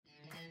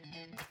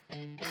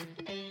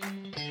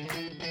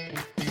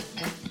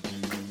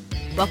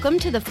Welcome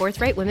to the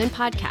Forthright Women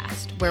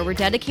podcast, where we're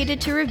dedicated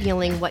to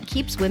revealing what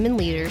keeps women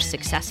leaders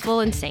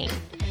successful and sane.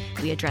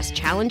 We address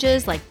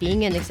challenges like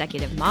being an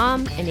executive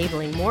mom,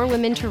 enabling more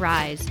women to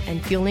rise,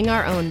 and fueling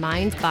our own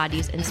minds,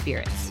 bodies, and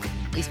spirits.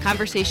 These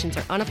conversations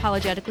are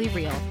unapologetically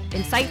real,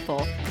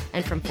 insightful,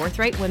 and from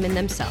forthright women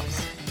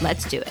themselves.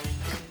 Let's do it.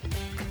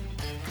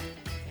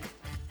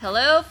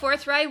 Hello,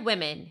 Forthright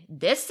Women.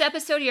 This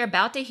episode you're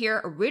about to hear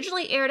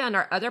originally aired on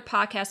our other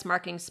podcast,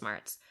 Marketing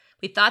Smarts.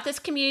 We thought this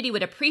community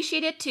would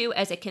appreciate it too,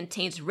 as it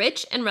contains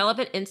rich and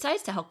relevant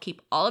insights to help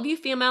keep all of you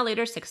female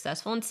leaders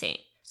successful and sane.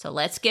 So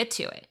let's get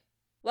to it.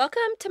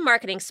 Welcome to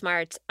Marketing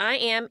Smarts. I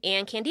am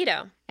Ann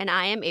Candido. And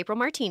I am April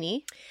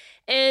Martini.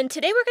 And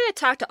today we're going to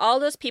talk to all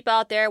those people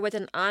out there with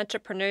an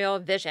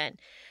entrepreneurial vision.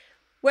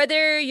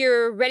 Whether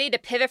you're ready to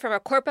pivot from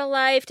a corporate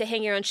life to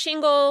hang your own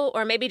shingle,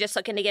 or maybe just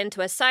looking to get into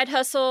a side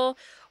hustle,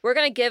 we're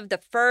going to give the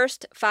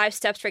first 5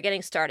 steps for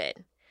getting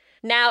started.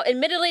 Now,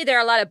 admittedly, there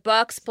are a lot of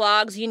books,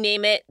 blogs, you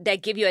name it,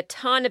 that give you a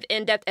ton of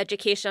in-depth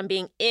education on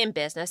being in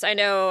business. I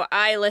know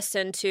I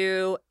listened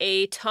to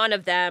a ton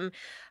of them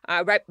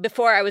right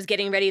before I was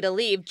getting ready to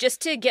leave,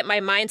 just to get my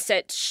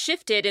mindset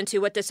shifted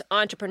into what this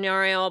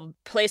entrepreneurial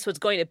place was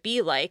going to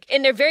be like.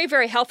 And they're very,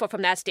 very helpful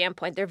from that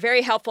standpoint. They're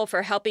very helpful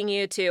for helping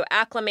you to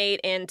acclimate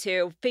and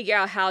to figure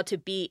out how to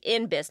be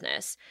in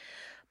business.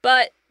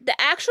 But the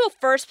actual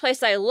first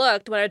place I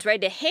looked when I was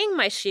ready to hang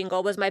my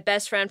shingle was my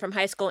best friend from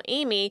high school,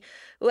 Amy,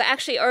 who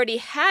actually already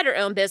had her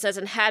own business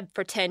and had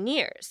for 10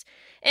 years.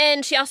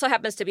 And she also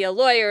happens to be a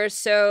lawyer,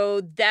 so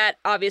that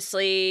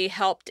obviously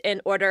helped in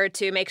order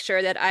to make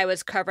sure that I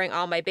was covering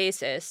all my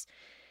bases.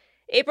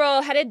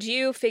 April, how did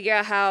you figure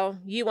out how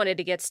you wanted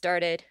to get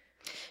started?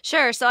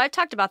 Sure. So I've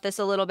talked about this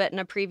a little bit in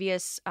a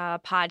previous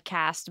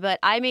podcast, but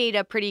I made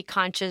a pretty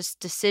conscious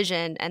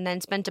decision and then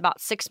spent about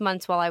 6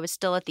 months while I was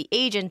still at the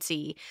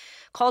agency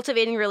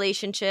cultivating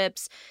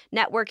relationships,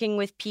 networking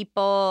with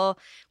people,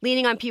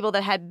 leaning on people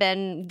that had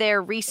been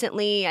there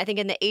recently. I think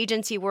in the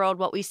agency world,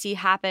 what we see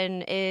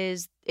happen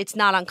is it's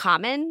not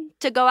uncommon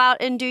to go out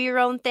and do your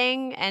own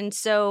thing. And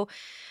so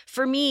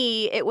for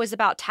me, it was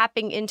about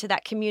tapping into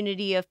that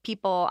community of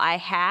people I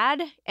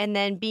had and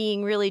then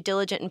being really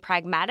diligent and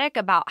pragmatic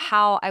about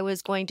how I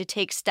was going to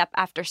take step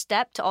after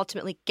step to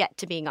ultimately get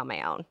to being on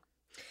my own.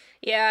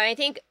 Yeah, I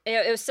think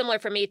it was similar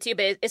for me too,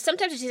 but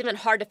sometimes it's even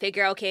hard to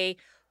figure out, okay,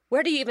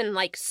 where do you even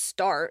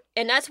start?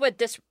 And that's what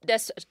this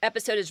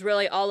episode is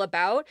really all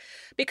about,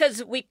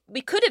 because we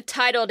could have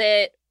titled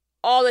it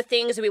all the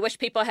things we wish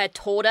people had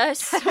told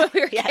us when we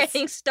were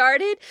getting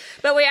started.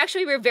 But we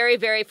actually were very,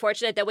 very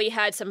fortunate that we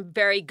had some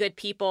very good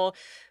people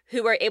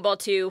who were able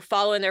to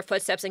follow in their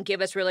footsteps and give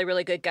us really,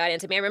 really good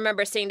guidance. I mean, I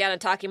remember sitting down and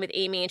talking with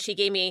Amy, and she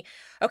gave me,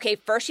 okay,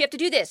 first you have to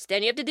do this,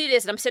 then you have to do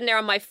this. And I'm sitting there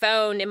on my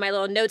phone in my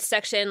little notes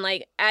section,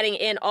 adding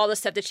in all the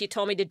stuff that she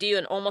told me to do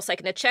and almost like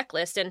in a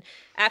checklist. And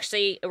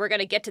actually, we're going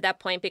to get to that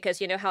point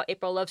because you know how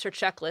April loves her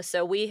checklist.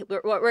 So we're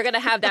going to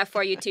have that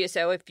for you too.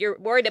 So if you're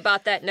worried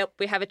about that, nope,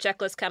 we have a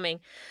checklist coming.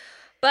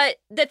 But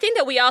the thing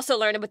that we also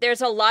learned, but there's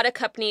a lot of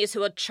companies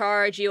who will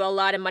charge you a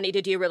lot of money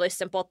to do really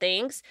simple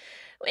things.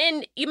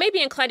 And you may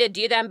be inclined to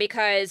do them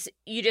because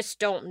you just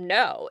don't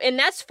know. And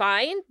that's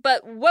fine.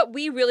 But what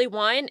we really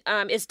want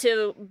is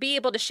to be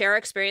able to share our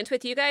experience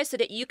with you guys so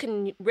that you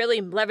can really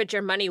leverage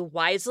your money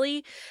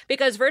wisely,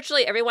 because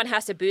virtually everyone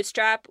has to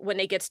bootstrap when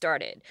they get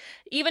started.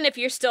 Even if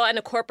you're still in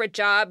a corporate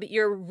job,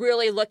 you're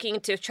really looking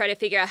to try to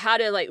figure out how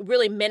to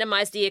really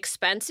minimize the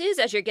expenses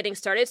as you're getting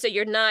started. So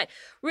you're not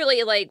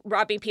really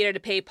robbing Peter to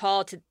pay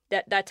Paul, to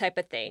that type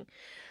of thing.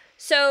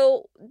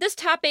 So this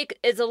topic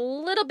is a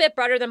little bit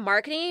broader than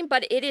marketing,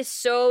 but it is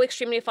so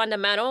extremely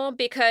fundamental,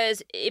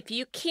 because if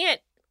you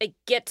can't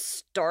get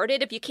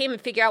started, if you can't even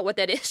figure out what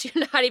that is,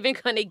 you're not even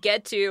going to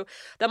get to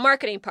the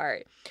marketing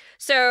part.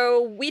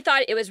 So we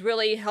thought it was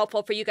really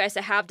helpful for you guys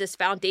to have this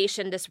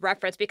foundation, this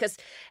reference, because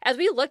as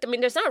we looked, I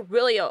mean, there's not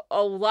really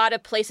a lot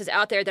of places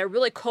out there that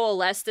really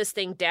coalesce this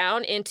thing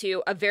down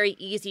into a very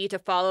easy to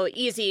follow,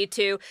 easy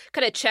to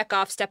kind of check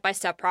off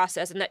step-by-step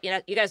process. And that,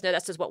 you guys know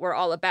that's just what we're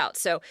all about.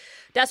 So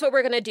that's what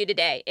we're going to do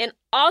today. And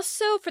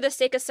also, for the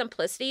sake of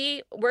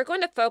simplicity, we're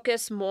going to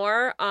focus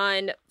more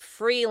on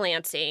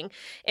freelancing,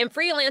 and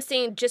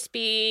freelancing just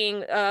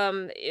being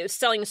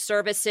selling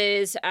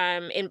services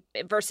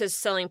versus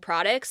selling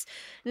products.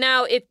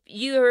 Now, if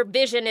your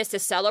vision is to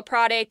sell a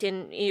product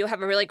and you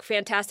have a really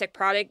fantastic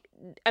product,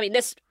 I mean,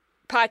 this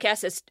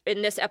podcast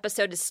in this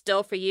episode is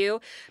still for you,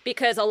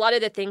 because a lot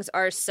of the things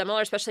are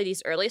similar, especially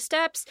these early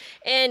steps.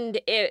 And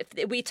if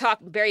we talk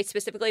very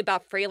specifically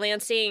about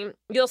freelancing,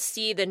 you'll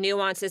see the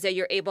nuances that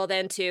you're able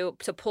then to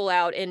pull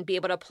out and be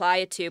able to apply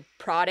it to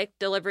product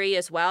delivery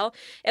as well.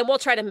 And we'll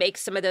try to make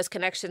some of those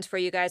connections for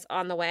you guys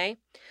on the way.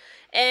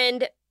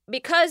 And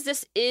because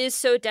this is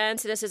so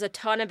dense, this is a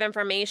ton of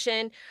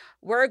information,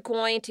 we're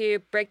going to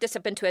break this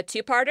up into a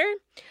 2-parter.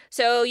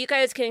 So you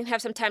guys can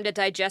have some time to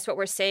digest what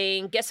we're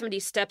saying, get some of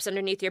these steps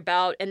underneath your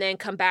belt, and then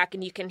come back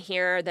and you can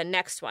hear the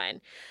next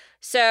one.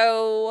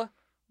 So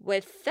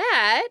with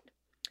that,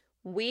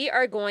 we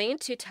are going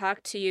to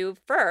talk to you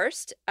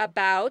first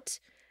about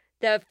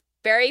the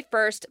very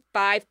first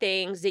 5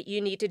 things that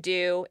you need to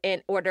do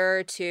in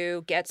order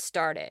to get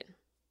started.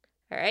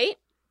 All right?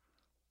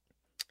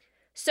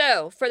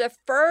 So, for the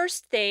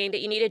first thing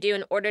that you need to do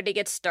in order to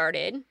get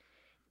started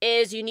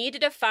is you need to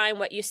define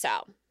what you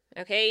sell.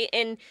 Okay?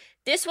 And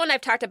this one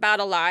I've talked about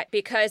a lot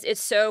because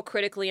it's so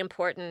critically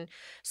important.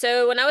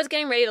 So, when I was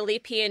getting ready to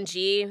leave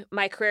P&G,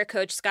 my career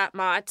coach, Scott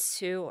Motz,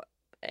 who,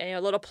 a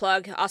little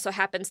plug, also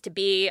happens to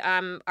be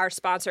our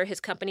sponsor. His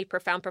company,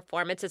 Profound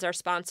Performance, is our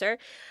sponsor.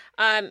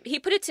 He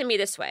put it to me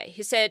this way.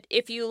 He said,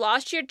 if you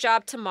lost your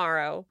job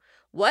tomorrow,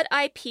 what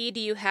IP do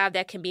you have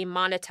that can be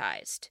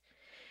monetized?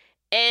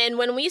 And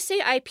when we say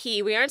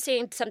IP, we aren't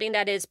saying something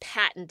that is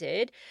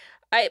patented.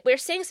 We're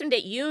saying something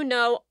that you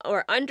know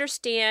or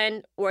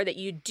understand or that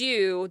you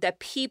do that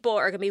people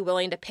are going to be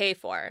willing to pay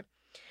for.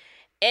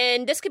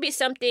 And this could be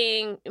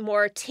something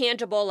more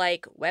tangible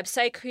like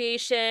website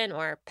creation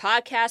or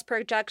podcast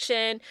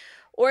production,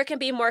 or it can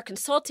be more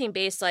consulting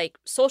based like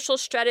social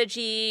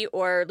strategy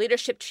or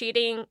leadership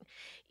training.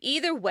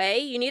 Either way,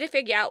 you need to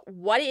figure out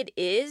what it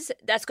is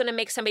that's going to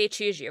make somebody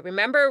choose you.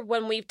 Remember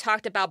when we've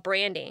talked about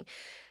branding,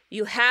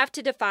 you have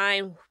to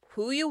define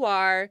who you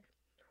are,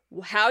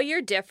 how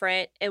you're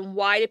different, and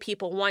why do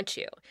people want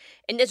you.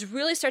 And this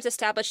really starts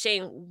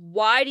establishing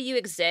why do you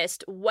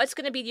exist, what's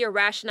going to be your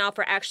rationale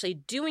for actually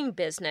doing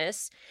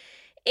business.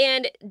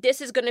 And this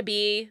is going to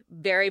be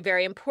very,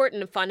 very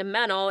important and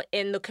fundamental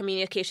in the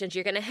communications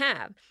you're going to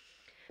have.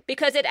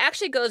 Because it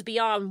actually goes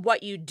beyond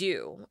what you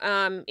do.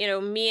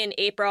 Me and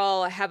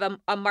April have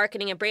a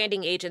marketing and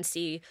branding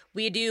agency.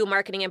 We do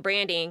marketing and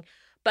branding.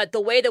 But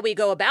the way that we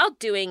go about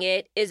doing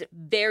it is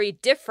very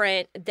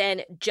different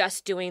than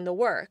just doing the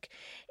work.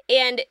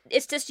 And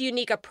it's this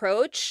unique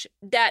approach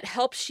that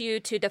helps you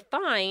to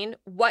define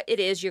what it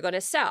is you're going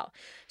to sell.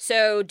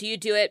 So do you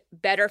do it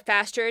better,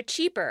 faster,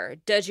 cheaper?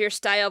 Does your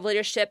style of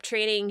leadership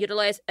training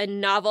utilize a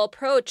novel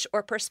approach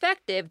or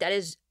perspective that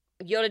is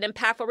yielded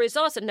impactful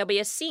results that nobody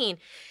has seen?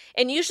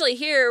 And usually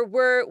here,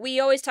 we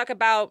always talk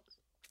about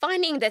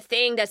finding the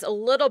thing that's a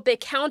little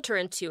bit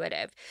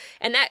counterintuitive.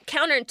 And that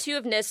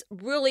counterintuitiveness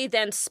really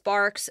then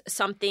sparks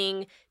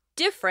something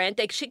different.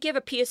 They should give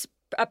a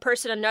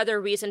person another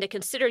reason to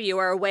consider you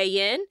or a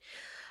way in.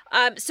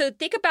 So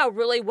think about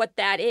really what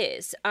that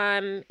is.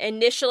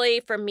 Initially,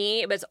 for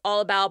me, it was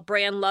all about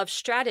brand love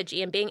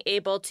strategy and being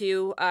able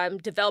to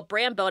develop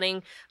brand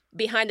building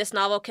behind this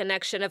novel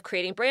connection of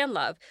creating brand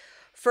love.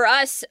 For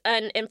us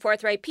in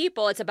Forthright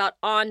People, it's about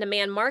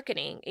on-demand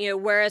marketing.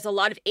 Whereas a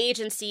lot of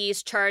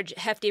agencies charge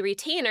hefty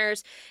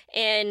retainers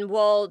and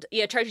will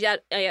charge you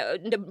that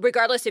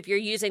regardless if you're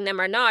using them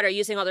or not, or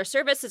using all their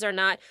services or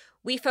not.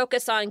 We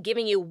focus on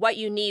giving you what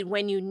you need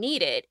when you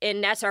need it,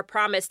 and that's our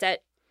promise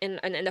that, and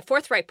the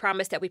forthright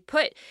promise that we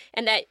put,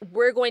 and that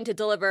we're going to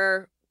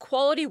deliver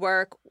quality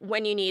work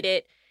when you need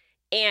it.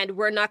 And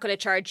we're not going to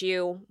charge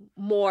you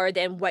more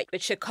than what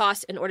it should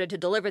cost in order to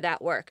deliver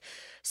that work.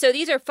 So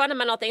these are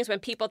fundamental things when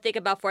people think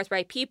about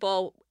Forthright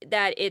People,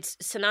 that it's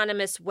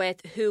synonymous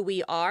with who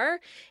we are,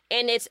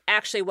 and it's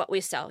actually what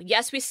we sell.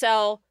 Yes, we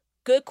sell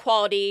good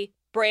quality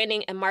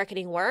branding and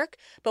marketing work,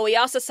 but we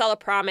also sell a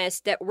promise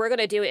that we're going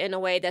to do it in a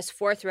way that's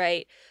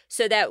forthright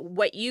so that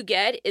what you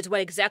get is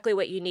exactly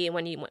what you need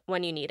when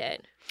you need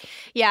it.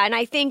 Yeah, and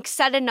I think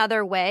said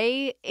another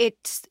way,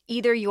 it's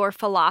either your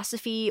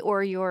philosophy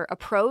or your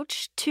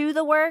approach to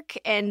the work,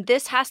 and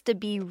this has to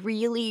be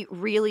really,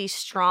 really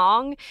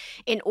strong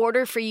in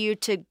order for you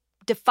to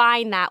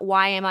define that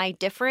why am I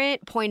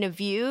different point of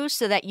view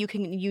so that you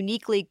can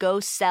uniquely go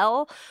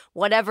sell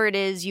whatever it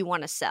is you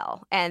want to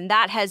sell. And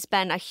that has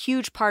been a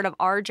huge part of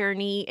our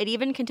journey. It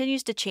even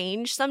continues to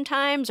change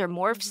sometimes or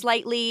morph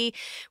slightly.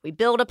 We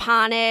build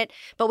upon it,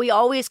 but we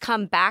always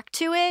come back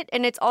to it.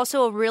 And it's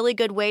also a really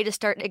good way to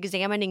start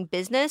examining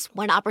business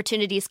when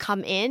opportunities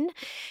come in.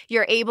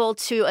 You're able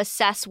to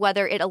assess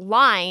whether it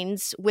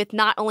aligns with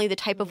not only the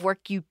type of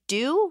work you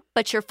do,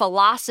 but your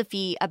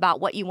philosophy about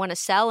what you want to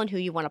sell and who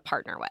you want to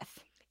partner with.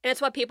 And it's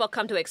what people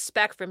come to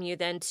expect from you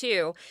then,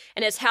 too.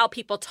 And it's how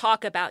people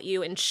talk about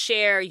you and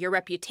share your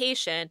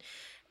reputation.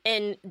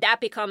 And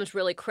that becomes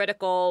really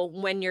critical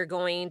when you're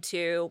going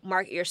to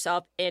market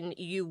yourself and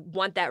you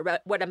want that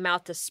word of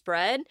mouth to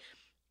spread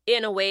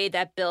in a way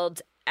that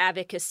builds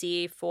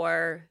advocacy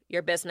for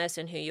your business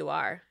and who you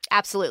are.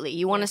 Absolutely.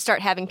 You want to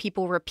start having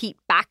people repeat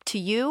back to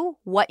you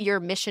what your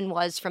mission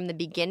was from the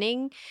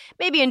beginning,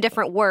 maybe in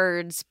different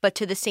words, but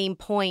to the same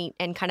point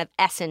and kind of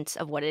essence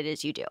of what it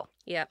is you do.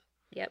 Yep.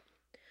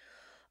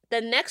 The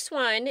next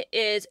one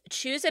is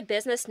choose a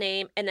business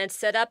name and then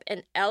set up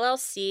an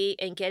LLC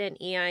and get an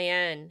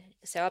EIN.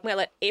 So I'm going to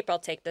let April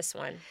take this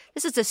one.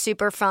 This is a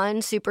super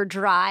fun, super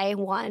dry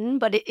one,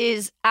 but it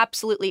is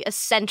absolutely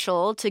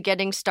essential to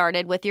getting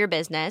started with your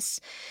business.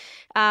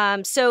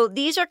 So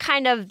these are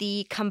kind of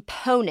the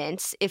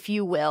components, if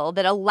you will,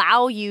 that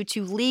allow you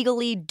to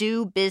legally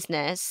do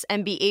business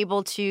and be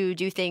able to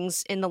do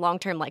things in the long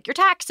term, like your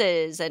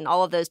taxes and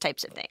all of those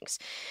types of things.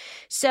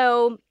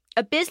 So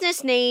a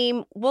business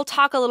name, we'll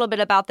talk a little bit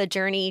about the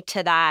journey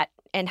to that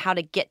and how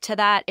to get to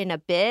that in a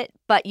bit,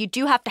 but you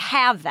do have to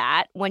have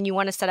that when you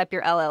want to set up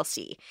your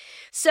LLC.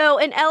 So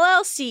an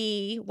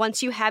LLC,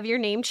 once you have your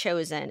name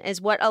chosen,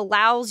 is what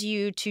allows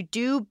you to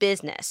do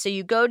business. So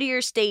you go to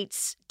your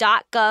state's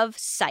 .gov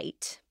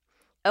site.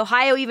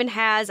 Ohio even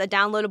has a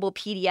downloadable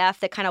PDF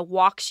that kind of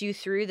walks you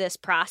through this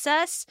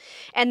process.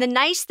 And the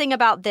nice thing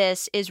about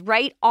this is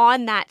right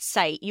on that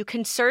site, you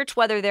can search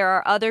whether there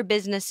are other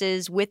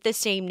businesses with the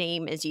same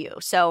name as you.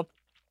 So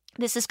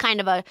this is kind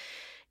of a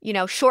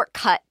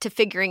shortcut to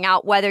figuring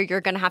out whether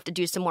you're going to have to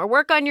do some more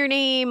work on your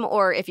name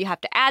or if you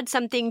have to add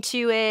something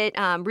to it.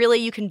 Really,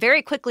 you can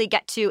very quickly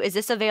get to, is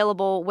this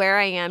available where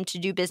I am to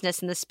do business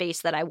in the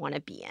space that I want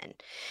to be in?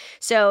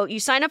 So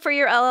you sign up for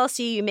your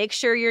LLC, you make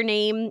sure your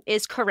name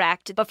is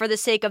correct. But for the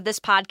sake of this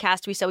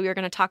podcast, we said we were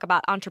going to talk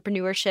about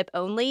entrepreneurship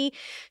only.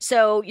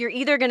 So you're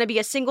either going to be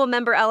a single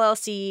member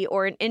LLC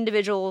or an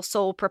individual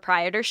sole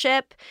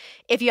proprietorship.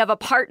 If you have a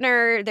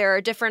partner, there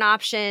are different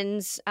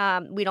options.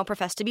 We don't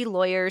profess to be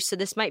lawyers, so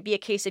this might be a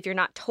case if you're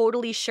not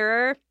totally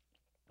sure.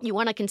 You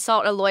want to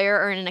consult a lawyer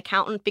or an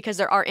accountant because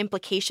there are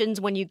implications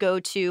when you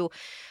go to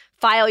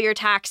file your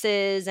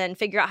taxes and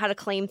figure out how to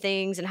claim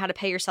things and how to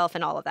pay yourself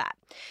and all of that.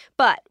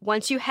 But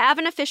once you have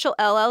an official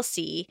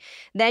LLC,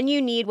 then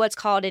you need what's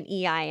called an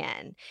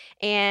EIN.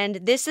 And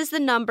this is the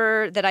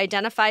number that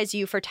identifies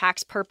you for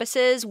tax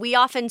purposes. We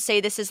often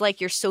say this is like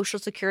your social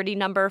security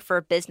number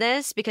for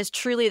business because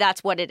truly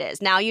that's what it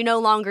is. Now, you no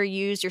longer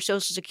use your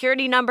social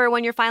security number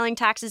when you're filing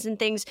taxes and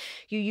things.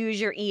 You use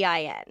your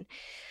EIN.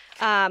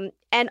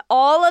 And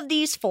all of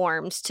these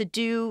forms to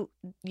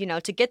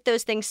get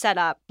those things set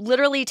up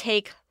literally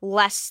take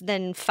less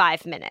than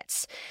 5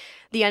 minutes.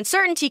 The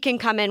uncertainty can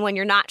come in when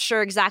you're not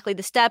sure exactly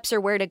the steps or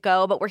where to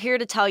go, but we're here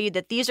to tell you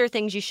that these are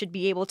things you should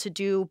be able to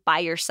do by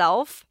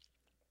yourself.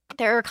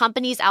 There are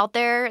companies out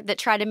there that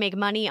try to make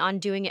money on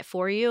doing it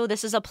for you.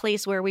 This is a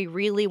place where we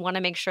really want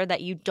to make sure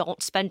that you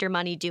don't spend your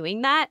money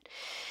doing that.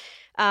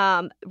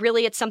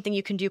 Really, it's something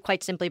you can do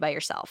quite simply by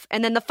yourself.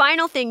 And then the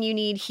final thing you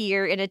need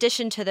here, in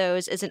addition to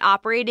those, is an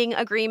operating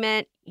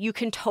agreement. You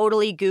can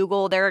totally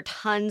Google. There are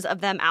tons of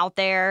them out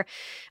there.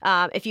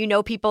 If you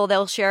know people,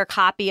 they'll share a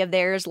copy of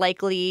theirs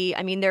likely.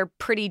 I mean, they're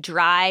pretty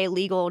dry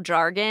legal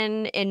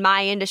jargon. In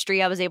my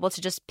industry, I was able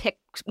to just pick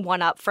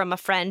one up from a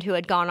friend who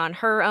had gone on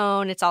her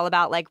own. It's all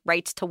about like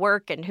rights to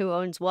work and who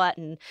owns what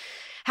and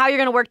how you're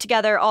going to work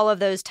together, all of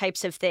those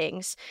types of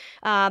things.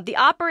 The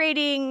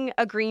operating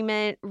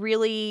agreement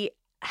really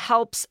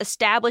helps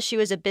establish you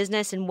as a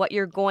business and what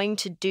you're going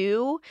to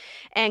do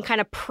and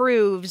kind of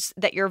proves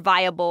that you're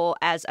viable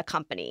as a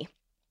company.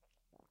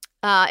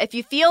 If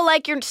you feel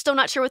like you're still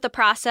not sure with the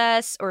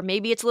process, or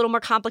maybe it's a little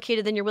more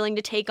complicated than you're willing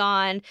to take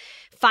on,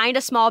 find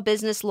a small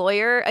business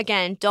lawyer.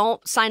 Again,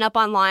 don't sign up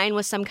online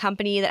with some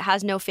company that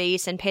has no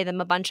face and pay them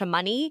a bunch of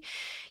money.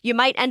 You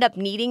might end up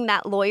needing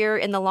that lawyer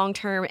in the long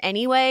term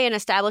anyway, and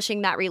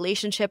establishing that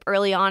relationship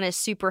early on is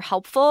super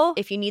helpful.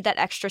 If you need that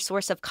extra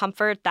source of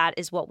comfort, that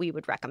is what we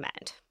would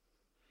recommend.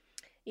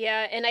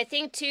 Yeah, and I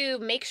think to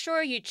make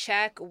sure you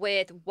check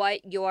with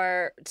what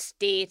your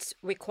state's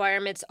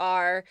requirements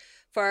are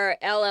for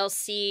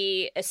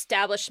LLC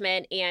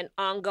establishment and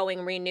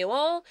ongoing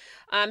renewal.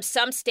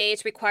 Some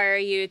states require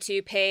you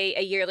to pay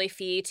a yearly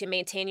fee to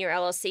maintain your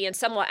LLC, and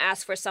some will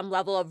ask for some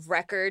level of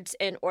records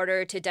in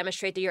order to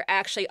demonstrate that you're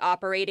actually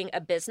operating a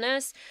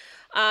business.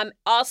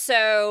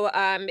 Also,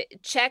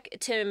 check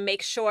to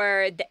make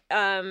sure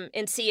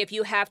and see if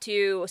you have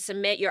to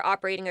submit your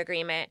operating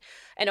agreement.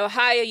 In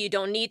Ohio, you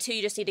don't need to.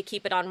 You just need to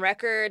keep it on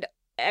record.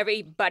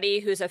 Everybody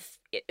who's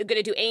going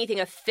to do anything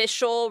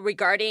official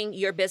regarding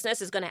your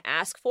business is going to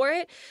ask for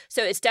it.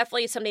 So it's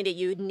definitely something that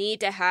you need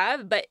to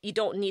have, but you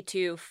don't need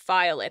to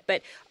file it.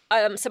 But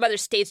some other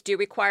states do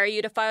require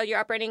you to file your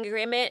operating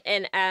agreement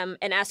and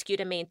ask you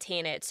to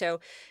maintain it. So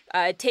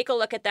take a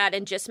look at that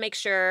and just make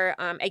sure,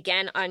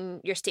 again,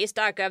 on your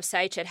states.gov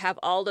site should have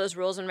all those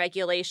rules and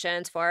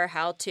regulations for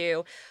how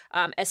to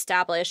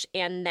establish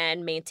and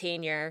then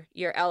maintain your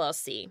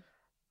LLC.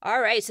 All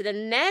right. So the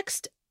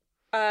next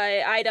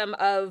item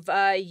of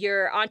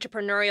your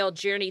entrepreneurial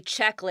journey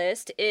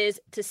checklist is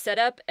to set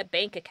up a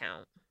bank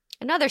account.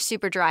 Another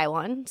super dry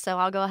one, so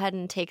I'll go ahead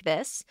and take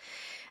this.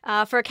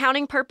 For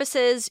accounting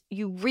purposes,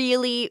 you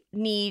really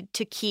need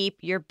to keep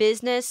your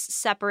business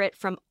separate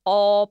from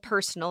all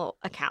personal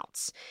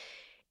accounts.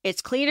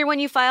 It's cleaner when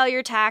you file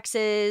your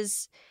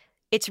taxes.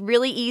 It's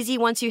really easy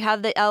once you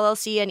have the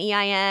LLC and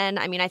EIN.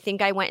 I mean, I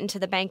think I went into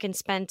the bank and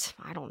spent,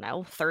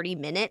 30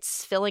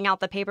 minutes filling out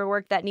the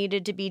paperwork that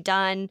needed to be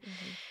done.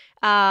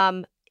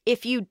 Mm-hmm.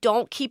 If you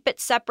don't keep it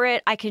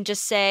separate, I can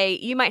just say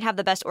you might have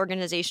the best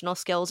organizational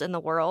skills in the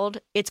world.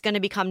 It's going to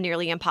become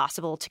nearly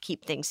impossible to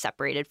keep things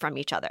separated from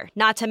each other.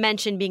 Not to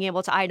mention being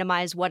able to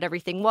itemize what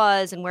everything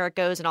was and where it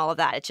goes and all of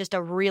that. It's just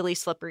a really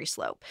slippery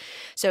slope.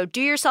 So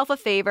do yourself a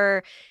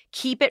favor,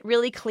 keep it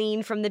really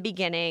clean from the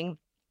beginning.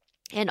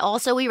 And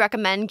also we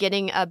recommend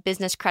getting a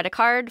business credit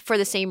card for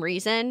the same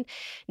reason.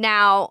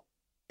 Now,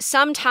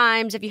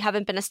 sometimes if you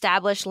haven't been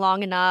established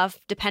long enough,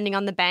 depending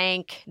on the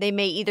bank, they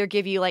may either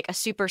give you like a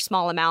super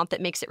small amount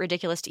that makes it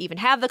ridiculous to even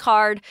have the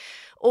card,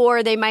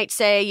 or they might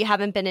say you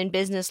haven't been in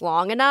business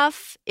long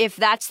enough. If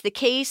that's the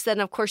case, then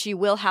of course you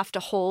will have to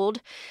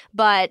hold.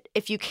 But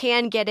if you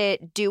can get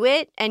it, do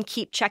it and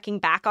keep checking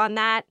back on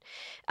that.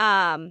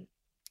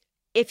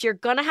 If you're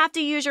going to have to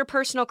use your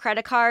personal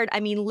credit card, I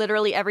mean,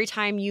 literally every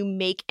time you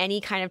make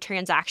any kind of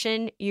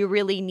transaction, you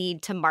really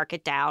need to mark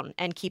it down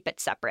and keep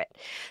it separate.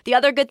 The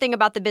other good thing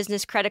about the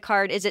business credit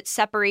card is it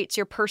separates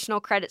your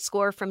personal credit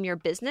score from your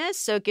business.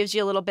 So it gives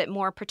you a little bit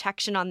more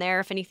protection on there.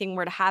 If anything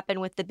were to happen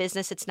with the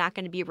business, it's not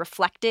going to be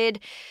reflected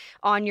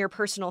on your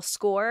personal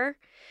score.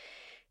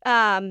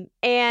 And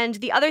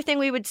the other thing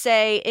we would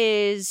say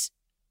is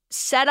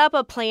set up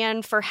a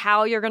plan for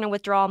how you're going to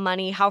withdraw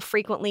money, how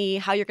frequently,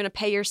 how you're going to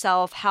pay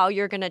yourself, how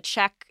you're going to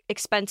check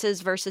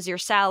expenses versus your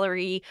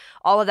salary,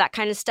 all of that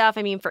kind of stuff.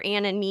 I mean, for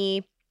Anne and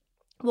me,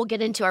 we'll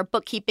get into our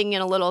bookkeeping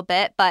in a little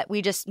bit, but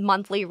we just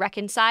monthly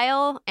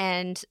reconcile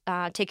and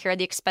take care of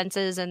the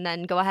expenses and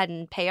then go ahead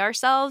and pay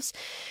ourselves.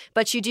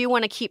 But you do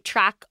want to keep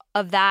track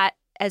of that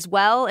as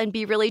well and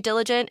be really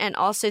diligent, and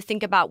also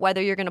think about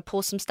whether you're going to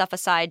pull some stuff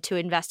aside to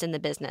invest in the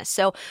business.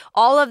 So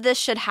all of this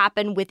should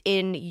happen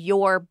within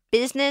your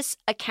business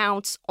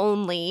accounts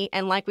only.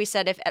 And like we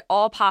said, if at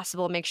all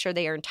possible, make sure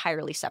they are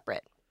entirely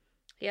separate.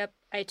 Yep,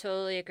 I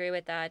totally agree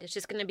with that. It's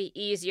just going to be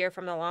easier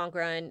from the long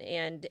run,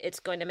 and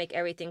it's going to make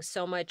everything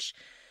so much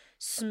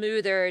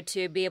smoother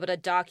to be able to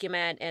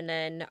document and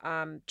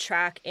then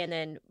track and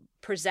then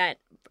present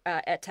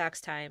at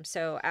tax time.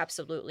 So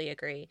absolutely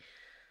agree.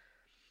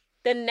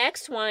 The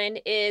next one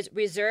is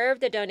reserve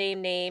the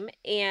domain name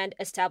and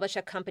establish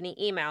a company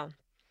email.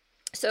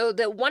 So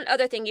the one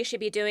other thing you should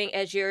be doing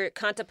as you're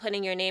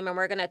contemplating your name, and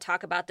we're going to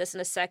talk about this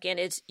in a second,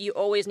 is you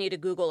always need to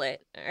Google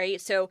it, all right?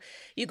 So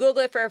you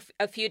Google it for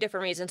a few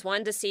different reasons.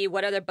 One, to see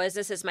what other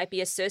businesses might be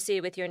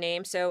associated with your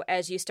name. So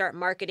as you start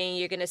marketing,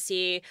 you're going to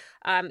see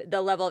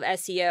the level of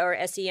SEO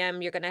or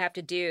SEM you're going to have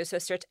to do. So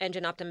search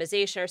engine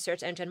optimization or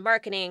search engine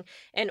marketing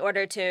in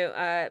order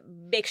to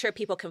make sure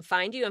people can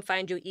find you and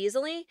find you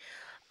easily.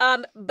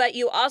 But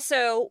you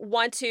also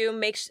want to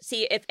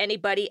see if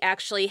anybody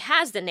actually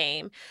has the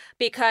name,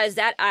 because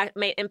that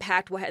may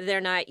impact whether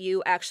or not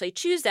you actually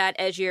choose that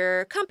as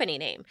your company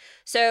name.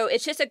 So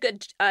it's just a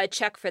good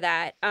check for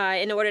that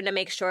in order to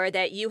make sure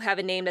that you have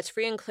a name that's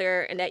free and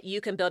clear and that you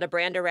can build a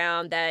brand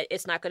around, that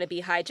it's not going to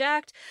be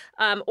hijacked,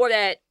 or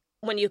that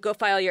when you go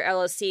file your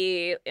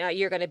LLC,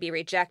 you're going to be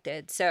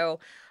rejected. So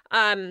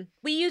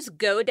we use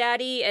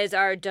GoDaddy as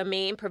our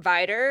domain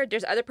provider.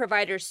 There's other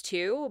providers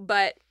too,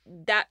 but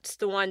that's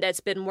the one that's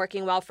been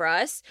working well for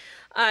us.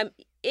 I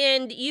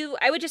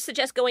would just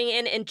suggest going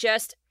in and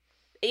just,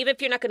 even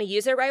if you're not going to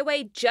use it right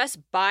away, just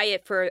buy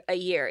it for a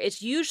year.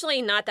 It's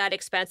usually not that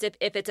expensive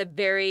if it's a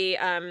very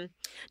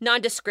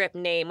nondescript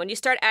name. When you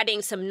start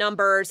adding some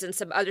numbers and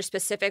some other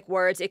specific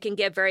words, it can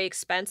get very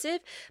expensive.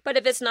 But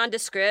if it's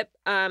nondescript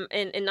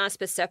and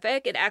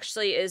non-specific, it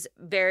actually is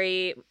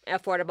very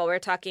affordable. We're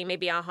talking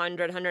maybe $100,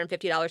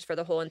 $150 for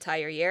the whole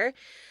entire year.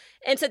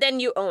 And so then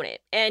you own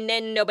it, and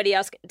then nobody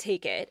else can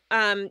take it.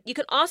 You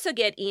can also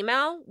get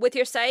email with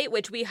your site,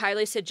 which we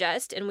highly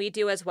suggest, and we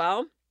do as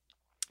well.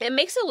 It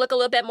makes it look a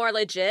little bit more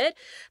legit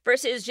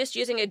versus just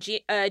using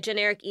a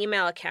generic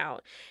email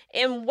account.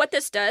 And what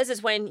this does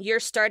is when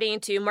you're starting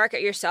to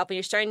market yourself and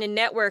you're starting to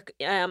network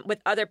with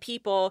other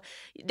people,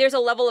 there's a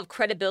level of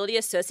credibility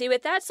associated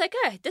with that. It's like,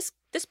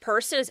 this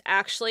person is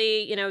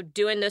actually,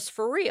 doing this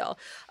for real.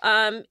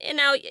 And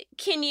now,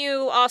 can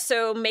you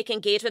also make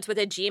engagements with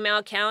a Gmail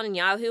account and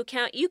Yahoo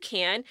account? You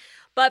can.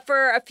 But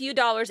for a few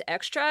dollars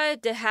extra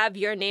to have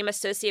your name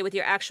associated with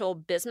your actual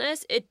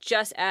business, it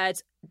just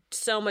adds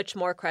so much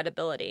more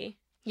credibility.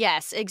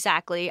 Yes,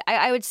 exactly.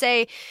 I would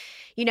say,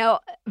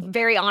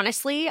 very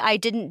honestly, I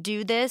didn't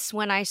do this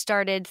when I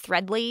started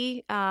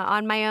Threadly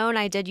on my own.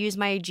 I did use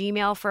my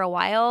Gmail for a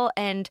while,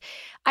 and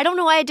I don't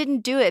know why I didn't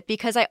do it,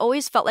 because I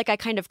always felt like I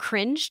kind of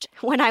cringed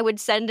when I would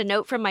send a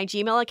note from my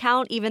Gmail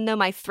account, even though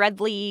my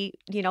Threadly,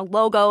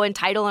 logo and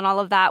title and all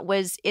of that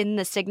was in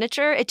the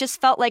signature. It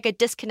just felt like a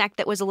disconnect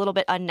that was a little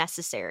bit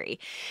unnecessary.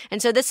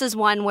 And so this is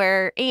one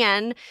where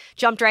Anne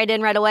jumped right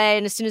in right away,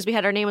 and as soon as we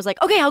had our name, was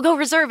like, okay, I'll go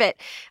reserve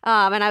it.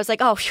 And I was like,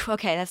 oh,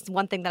 okay, that's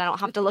one thing that I don't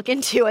have to look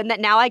into, and that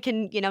now I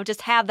can,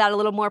 just have that a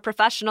little more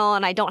professional,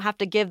 and I don't have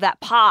to give that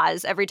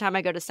pause every time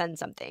I go to send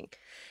something.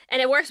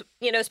 And it works,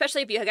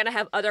 especially if you're going to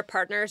have other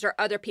partners or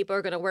other people who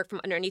are going to work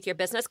from underneath your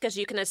business, because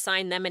you can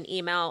assign them an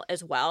email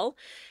as well.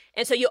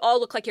 And so you all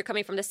look like you're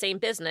coming from the same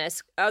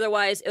business.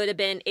 Otherwise, it would have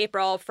been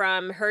April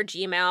from her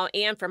Gmail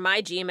and from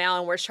my Gmail,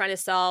 and we're trying to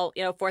sell,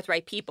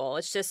 Forthright People.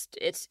 It's just,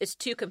 it's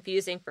too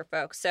confusing for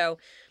folks. So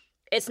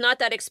it's not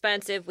that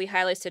expensive. We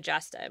highly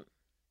suggest it.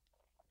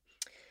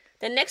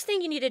 The next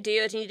thing you need to do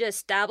is you need to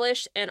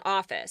establish an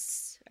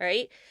office, all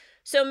right?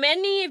 So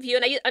many of you,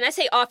 and I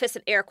say office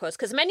in air quotes,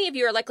 because many of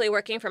you are likely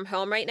working from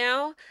home right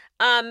now.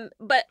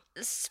 But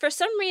for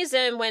some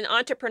reason, when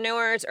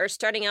entrepreneurs are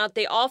starting out,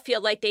 they all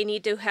feel like they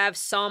need to have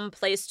some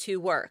place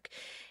to work.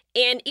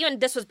 And even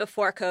this was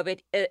before COVID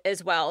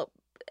as well.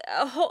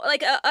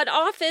 an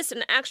office,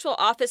 an actual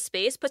office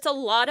space puts a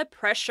lot of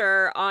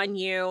pressure on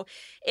you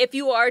if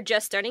you are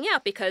just starting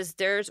out, because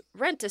there's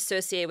rent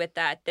associated with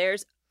that.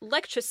 There's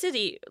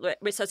electricity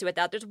associated with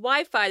that. There's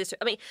Wi-Fi.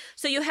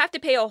 So you have to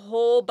pay a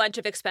whole bunch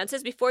of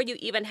expenses before you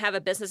even have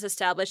a business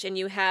established and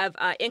you have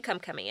income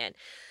coming in.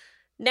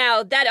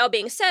 Now, that all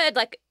being said,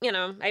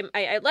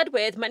 I led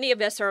with, many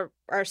of us are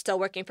still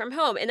working from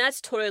home, and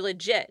that's totally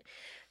legit.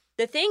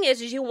 The thing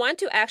is you want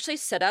to actually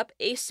set up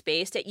a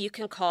space that you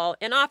can call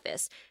an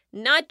office,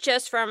 not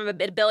just from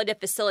an ability to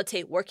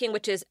facilitate working,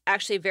 which is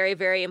actually very,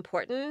 very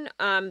important,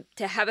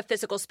 to have a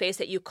physical space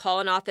that you call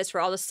an office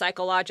for all the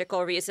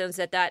psychological reasons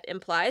that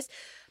implies,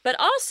 but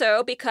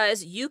also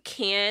because you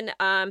can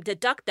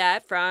deduct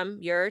that from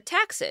your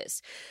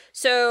taxes.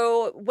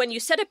 So when you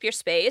set up your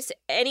space,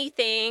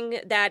 anything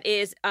that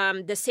is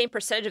the same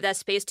percentage of that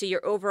space to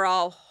your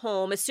overall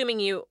home, assuming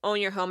you own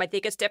your home, I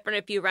think it's different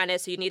if you rent it,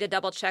 so you need to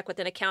double check with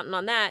an accountant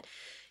on that.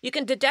 You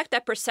can deduct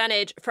that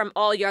percentage from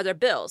all your other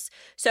bills.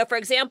 So, for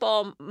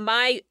example,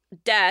 my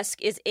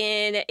desk is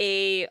in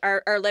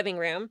our living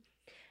room.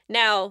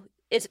 Now,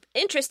 it's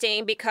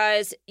interesting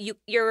because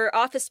your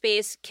office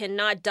space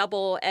cannot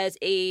double as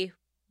a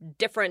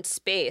different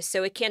space.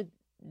 So it can't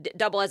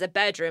double as a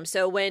bedroom.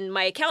 So when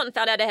my accountant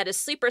found out I had a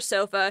sleeper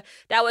sofa,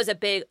 that was a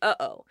big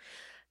uh-oh.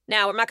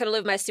 Now, I'm not going to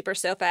move my sleeper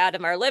sofa out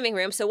of our living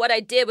room. So what I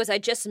did was I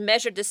just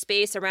measured the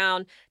space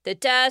around the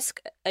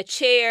desk, a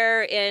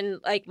chair, and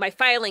my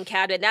filing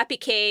cabinet. That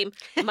became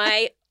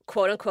my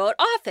quote unquote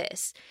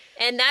office.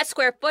 And that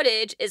square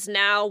footage is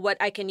now what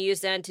I can use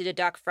then to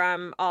deduct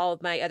from all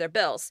of my other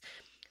bills.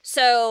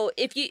 So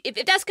if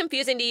that's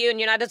confusing to you and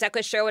you're not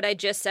exactly sure what I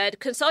just said,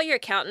 consult your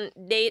accountant.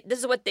 This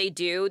is what they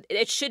do.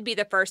 It should be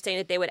the first thing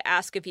that they would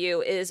ask of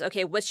you is,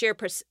 okay, what's your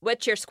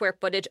square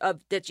footage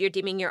of that you're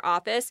deeming your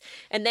office,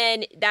 and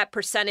then that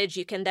percentage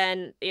you can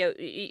then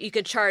you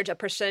can charge a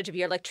percentage of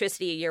your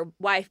electricity, your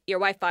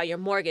Wi-Fi, your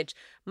mortgage,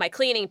 my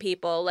cleaning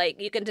people.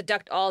 You can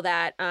deduct all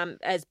that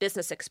as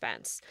business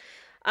expense.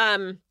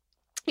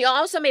 You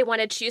also may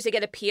want to choose to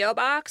get a P.O.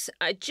 box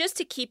just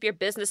to keep your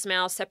business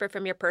mail separate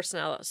from your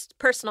personal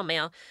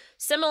mail.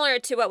 Similar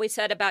to what we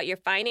said about your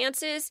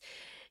finances,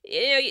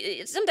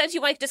 sometimes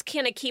you might just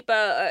kind of keep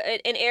an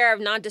air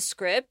of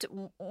nondescript.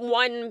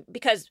 One,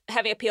 because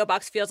having a P.O.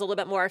 box feels a little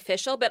bit more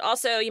official, but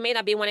also you may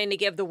not be wanting to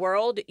give the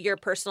world your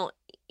personal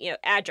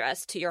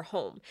address to your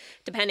home,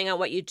 depending on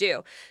what you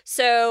do.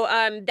 So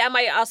that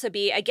might also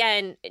be,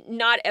 again,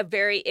 not a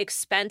very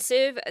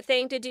expensive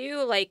thing to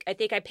do. I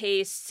think I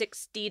pay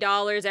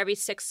 $60 every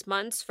 6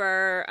 months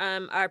for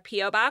our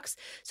P.O. box.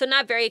 So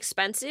not very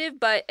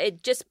expensive, but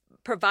it just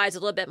provides a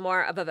little bit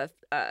more of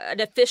an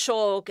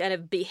official kind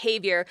of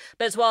behavior,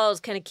 but as well as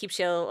kind of keeps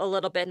you a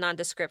little bit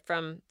nondescript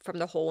from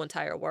the whole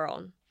entire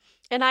world.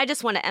 And I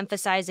just want to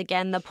emphasize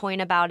again the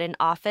point about an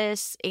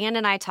office. Anne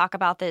and I talk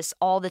about this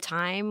all the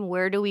time.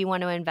 Where do we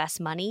want to invest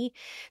money?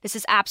 This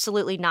is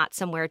absolutely not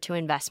somewhere to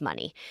invest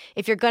money.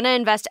 If you're going to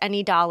invest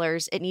any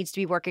dollars, it needs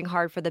to be working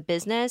hard for the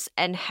business,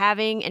 and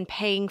having and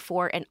paying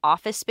for an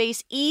office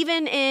space,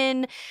 even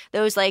in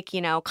those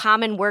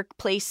common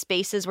workplace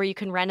spaces where you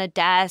can rent a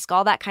desk,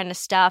 all that kind of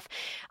stuff.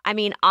 I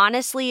mean,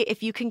 honestly,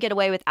 if you can get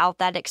away without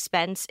that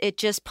expense, it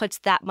just puts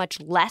that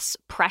much less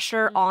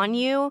pressure on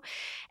you.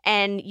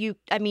 And you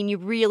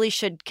really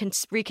should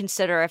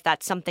reconsider if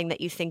that's something that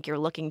you think you're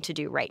looking to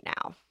do right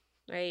now.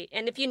 Right.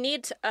 And if you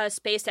need a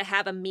space to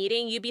have a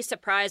meeting, you'd be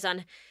surprised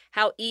on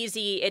how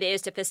easy it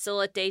is to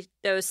facilitate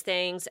those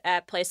things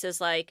at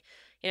places like,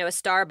 a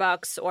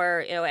Starbucks or,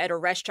 at a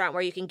restaurant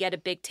where you can get a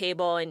big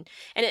table. And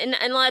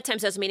a lot of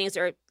times those meetings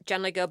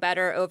generally go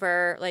better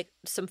over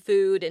some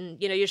food and,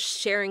 you're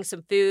sharing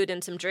some food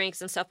and some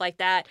drinks and stuff like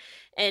that.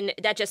 And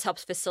that just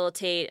helps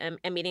facilitate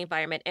a meeting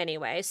environment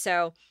anyway.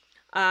 So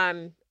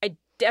I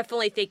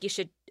definitely think you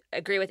should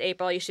agree with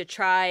April. You should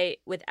try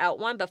without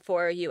one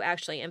before you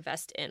actually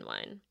invest in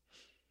one.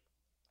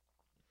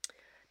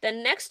 The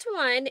next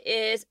one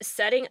is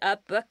setting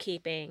up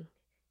bookkeeping.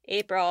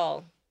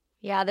 April.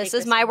 Yeah, this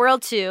is my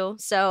world too.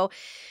 So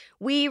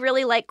we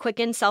really like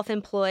Quicken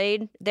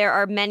Self-Employed. There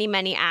are many,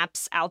 many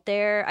apps out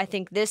there. I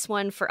think this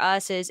one for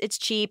us it's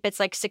cheap. It's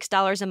like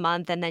 $6 a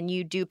month, and then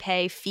you do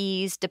pay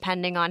fees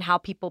depending on how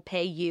people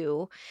pay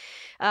you.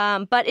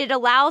 But it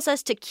allows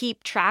us to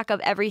keep track of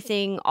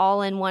everything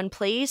all in one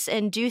place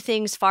and do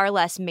things far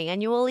less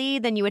manually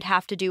than you would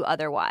have to do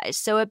otherwise.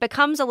 So it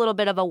becomes a little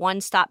bit of a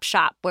one-stop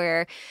shop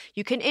where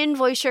you can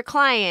invoice your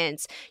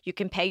clients, you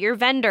can pay your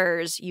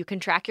vendors, you can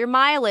track your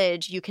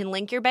mileage, you can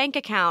link your bank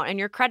account and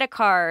your credit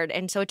card.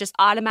 And so it just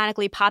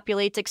automatically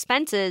populates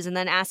expenses and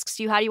then asks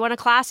you how do you want to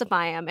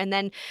classify them. And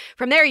then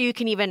from there you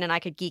can even, and I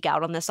could geek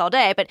out on this all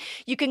day, but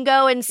you can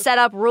go and set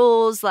up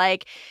rules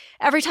like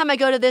every time I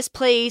go to this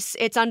place,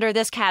 it's under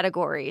this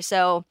category.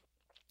 So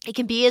It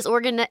can be as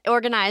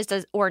organized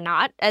as or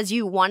not as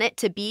you want it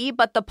to be,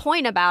 but the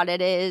point about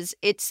it is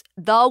it's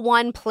the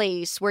one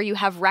place where you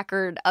have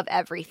record of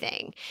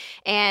everything.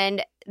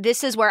 And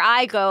this is where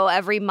I go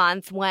every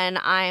month when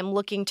I'm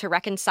looking to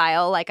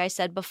reconcile, like I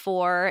said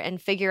before,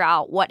 and figure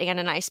out what Ann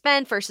and I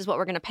spent versus what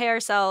we're going to pay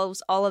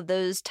ourselves, all of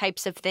those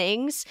types of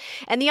things.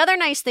 And the other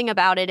nice thing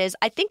about it is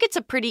I think it's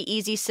a pretty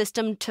easy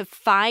system to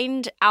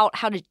find out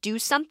how to do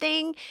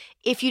something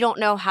if you don't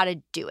know how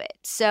to do it.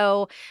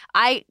 So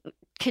I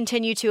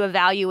continue to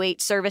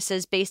evaluate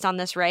services based on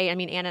this, right? I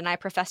mean, Anna and I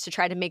profess to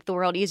try to make the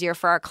world easier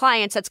for our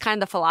clients. That's kind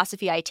of the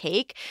philosophy I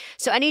take.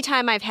 So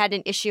anytime I've had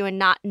an issue and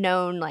not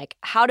known, like,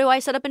 how do I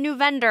set up a new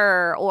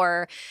vendor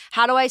or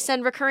how do I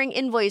send recurring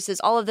invoices,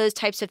 all of those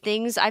types of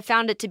things, I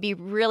found it to be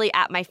really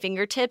at my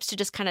fingertips to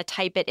just kind of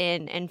type it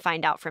in and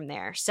find out from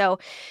there. So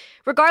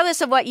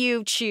regardless of what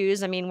you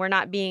choose, I mean, we're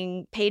not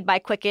being paid by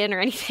Quicken or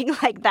anything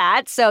like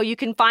that. So you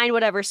can find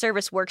whatever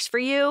service works for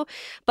you.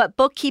 But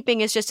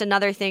bookkeeping is just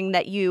another thing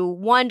that you,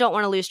 one, don't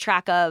want to lose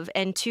track of,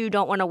 and two,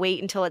 don't want to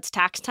wait until it's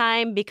tax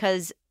time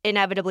because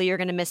inevitably you're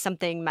going to miss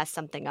something, mess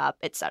something up,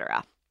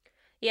 etc.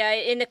 Yeah,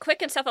 and the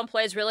Quicken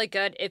Self-Employed is really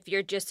good if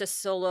you're just a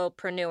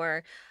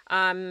solopreneur.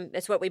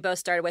 That's what we both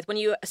started with. When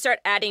you start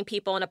adding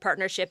people in a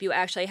partnership, you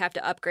actually have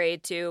to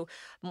upgrade to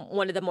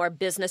one of the more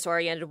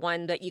business-oriented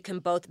one that you can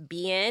both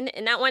be in.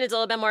 And that one is a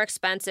little bit more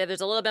expensive.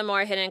 There's a little bit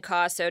more hidden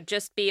costs. So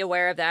just be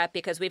aware of that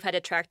because we've had to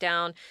track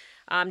down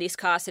these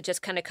costs that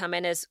just kind of come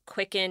in as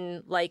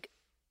Quicken, like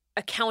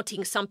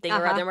accounting something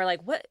or other. And we're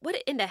like, what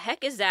in the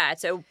heck is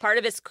that? So part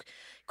of it's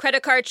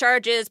credit card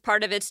charges,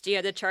 part of it's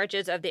the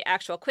charges of the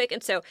actual Quick.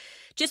 And so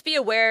just be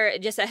aware,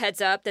 just a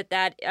heads up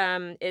that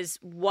is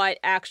what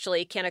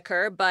actually can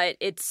occur, but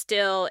it's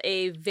still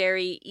a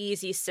very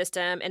easy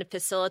system and it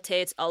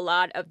facilitates a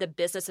lot of the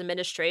business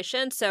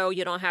administration. So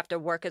you don't have to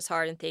work as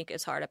hard and think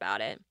as hard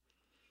about it.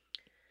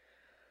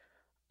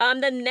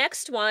 The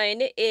next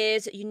one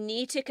is you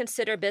need to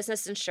consider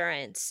business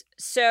insurance.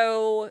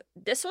 So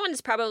this one is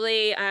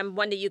probably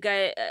one that you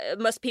guys,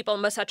 most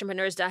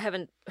entrepreneurs that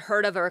haven't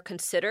heard of or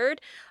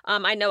considered.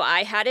 I know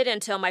I had it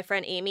until my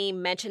friend Amy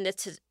mentioned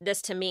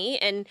this to me.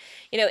 And,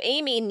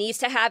 Amy needs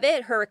to have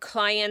it. Her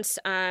clients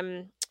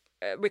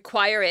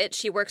require it.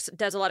 She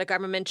does a lot of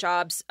government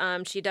jobs.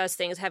 She does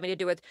things having to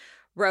do with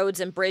roads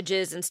and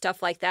bridges and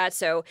stuff like that.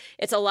 So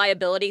it's a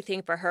liability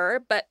thing for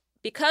her. But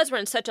because we're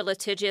in such a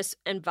litigious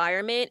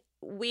environment,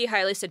 we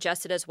highly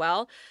suggest it as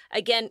well.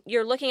 Again,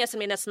 you're looking at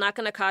something that's not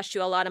going to cost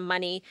you a lot of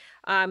money,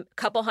 a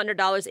couple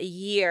 $100s a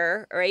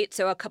year, right?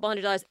 So a couple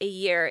 $100s a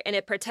year, and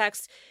it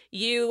protects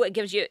you. It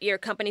gives your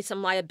company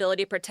some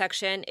liability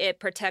protection.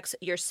 It protects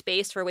your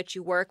space for which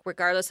you work,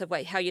 regardless of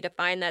how you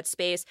define that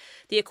space,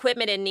 the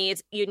equipment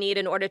you need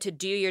in order to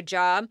do your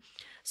job.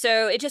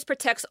 So it just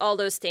protects all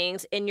those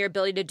things in your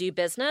ability to do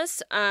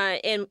business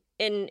and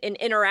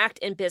interact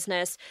in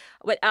business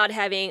without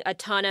having a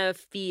ton of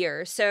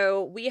fear.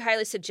 So we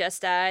highly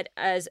suggest that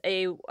as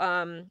a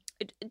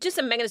just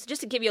a mechanism,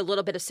 just to give you a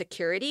little bit of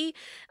security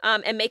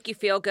and make you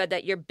feel good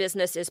that your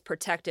business is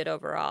protected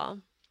overall.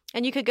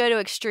 And you could go to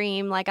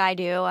extreme like I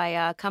do.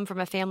 I come from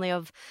a family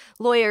of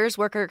lawyers,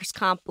 workers'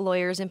 comp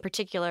lawyers in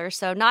particular.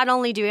 So not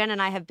only do Ann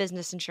and I have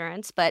business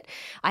insurance, but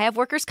I have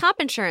workers' comp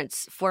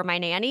insurance for my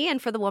nanny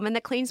and for the woman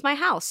that cleans my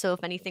house. So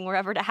if anything were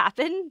ever to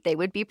happen, they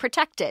would be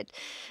protected.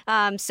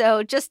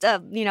 So just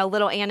a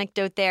little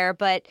anecdote there.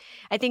 But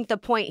I think the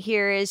point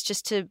here is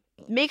just to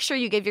make sure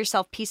you give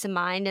yourself peace of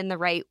mind in the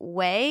right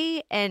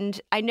way. And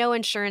I know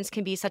insurance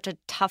can be such a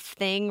tough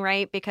thing,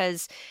 right?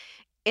 Because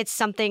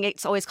it's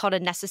always called a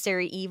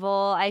necessary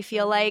evil, I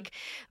feel like,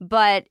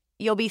 but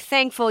you'll be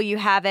thankful you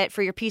have it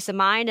for your peace of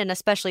mind and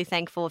especially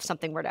thankful if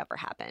something were to ever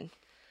happen.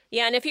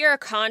 Yeah, and if you're a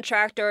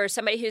contractor or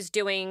somebody who's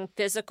doing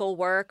physical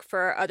work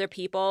for other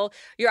people,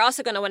 you're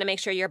also going to want to make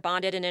sure you're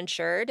bonded and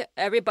insured.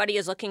 Everybody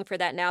is looking for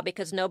that now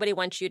because nobody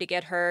wants you to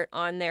get hurt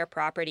on their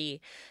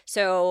property.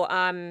 So,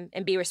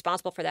 and be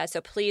responsible for that.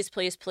 So please,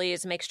 please,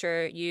 please make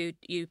sure you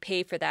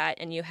pay for that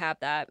and you have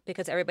that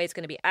because everybody's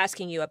going to be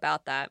asking you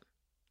about that.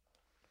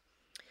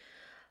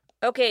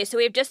 Okay, so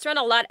we've just thrown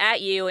a lot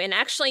at you. And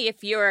actually,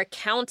 if you're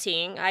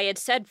counting, I had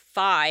said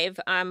 5.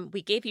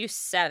 We gave you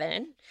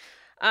 7.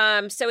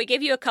 So we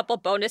gave you a couple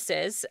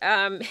bonuses.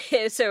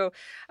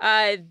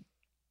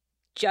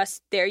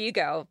 Just there you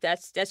go.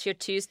 That's your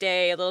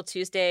Tuesday, a little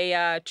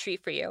Tuesday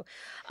treat for you.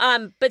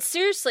 But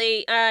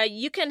seriously,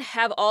 you can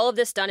have all of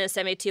this done in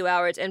 72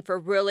 hours. And for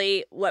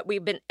really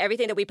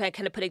everything that we've been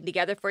kind of putting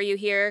together for you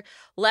here,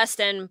 less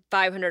than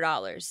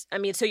 $500. I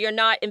mean, so you're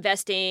not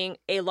investing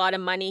a lot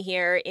of money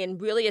here in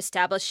really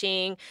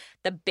establishing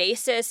the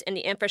basis and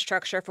the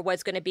infrastructure for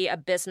what's going to be a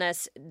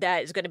business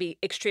that is going to be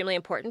extremely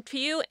important for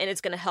you. And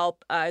it's going to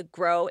help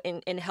grow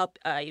and help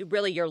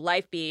really your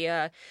life be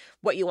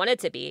what you want it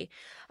to be.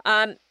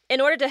 In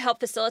order to help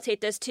facilitate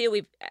this too,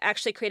 we've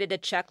actually created a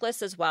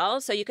checklist as well.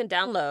 So you can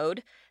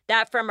download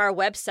that from our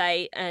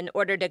website in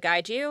order to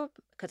guide you.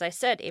 Because I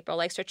said April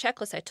likes her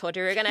checklist. I told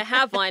you we were going to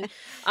have one.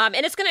 And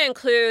it's going to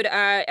include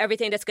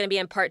everything that's going to be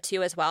in part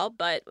 2 as well.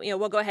 But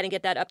we'll go ahead and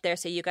get that up there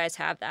so you guys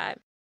have that.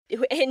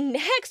 And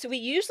next, we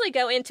usually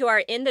go into our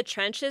In the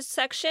Trenches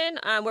section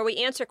where we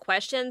answer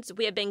questions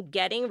we have been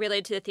getting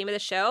related to the theme of the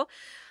show.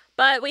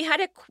 But we had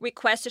a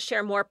request to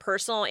share more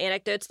personal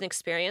anecdotes and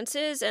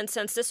experiences. And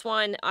since this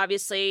one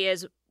obviously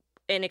is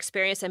an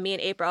experience that me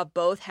and April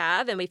both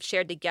have and we've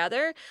shared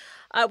together,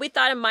 we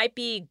thought it might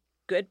be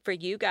good for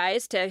you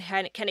guys to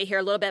kind of hear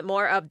a little bit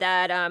more of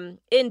that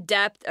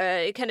in-depth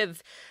kind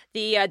of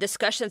the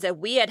discussions that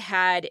we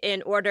had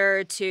in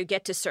order to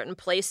get to certain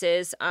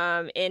places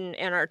in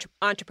our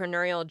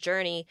entrepreneurial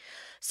journey.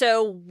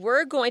 So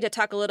we're going to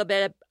talk a little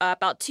bit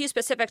about two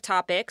specific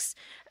topics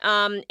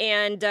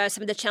and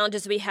some of the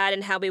challenges we had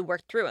and how we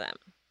worked through them.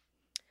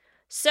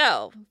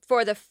 So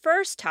for the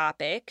first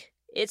topic,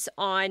 it's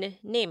on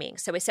naming.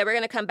 So we said we're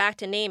going to come back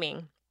to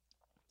naming.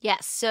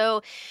 Yes.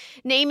 So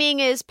naming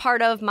is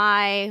part of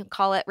my,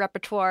 call it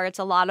repertoire. It's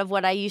a lot of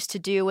what I used to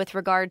do with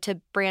regard to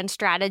brand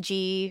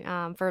strategy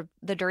for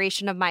the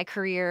duration of my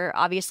career.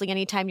 Obviously,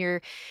 anytime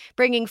you're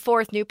bringing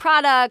forth new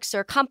products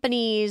or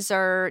companies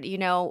or,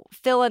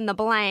 fill in the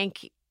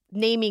blank,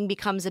 naming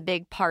becomes a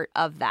big part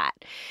of that.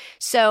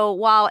 So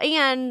while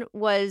Anne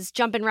was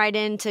jumping right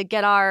in to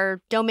get our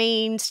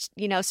domains,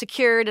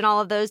 secured and all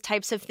of those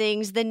types of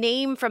things, the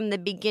name from the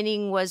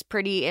beginning was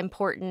pretty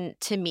important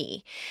to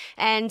me.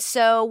 And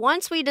so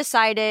once we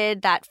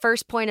decided that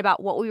first point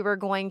about what we were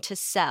going to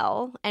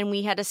sell, and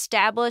we had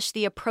established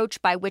the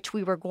approach by which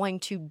we were going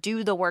to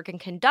do the work and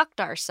conduct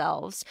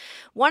ourselves,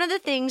 one of the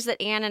things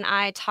that Anne and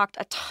I talked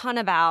a ton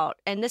about,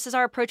 and this is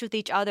our approach with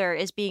each other,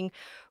 is being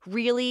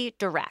really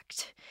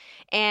direct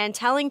and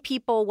telling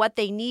people what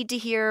they need to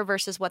hear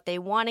versus what they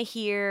want to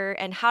hear,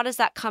 and how does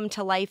that come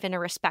to life in a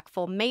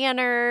respectful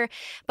manner.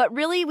 But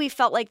really, we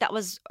felt like that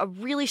was a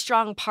really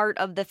strong part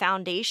of the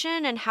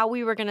foundation and how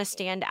we were going to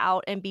stand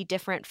out and be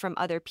different from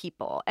other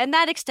people. And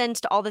that extends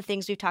to all the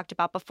things we've talked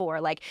about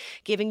before, like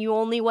giving you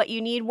only what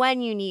you need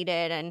when you need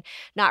it and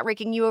not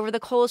raking you over the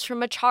coals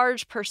from a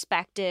charge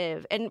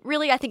perspective. And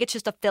really, I think it's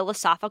just a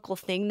philosophical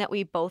thing that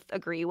we both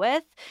agree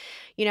with.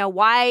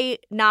 Why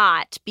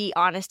not be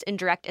honest and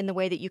direct in the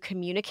way that you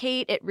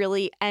communicate? It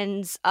really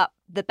ends up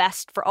the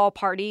best for all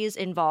parties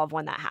involved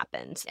when that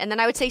happens. And then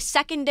I would say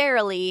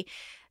secondarily,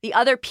 the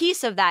other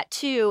piece of that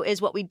too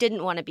is what we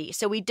didn't want to be.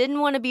 So we didn't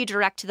want to be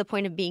direct to the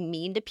point of being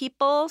mean to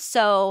people.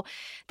 So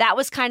that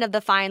was kind of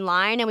the fine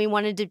line. And we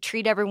wanted to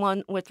treat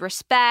everyone with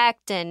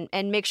respect and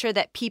make sure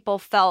that people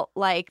felt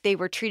like they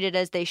were treated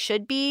as they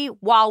should be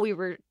while we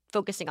were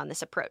focusing on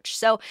this approach.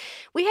 So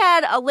we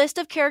had a list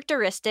of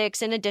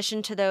characteristics in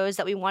addition to those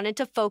that we wanted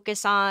to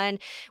focus on.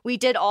 We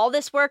did all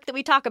this work that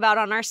we talk about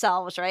on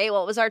ourselves, right?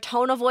 What was our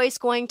tone of voice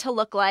going to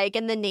look like?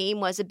 And the name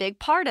was a big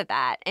part of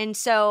that. And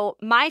so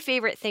my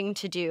favorite thing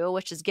to do,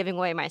 which is giving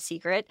away my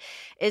secret,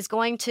 is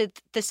going to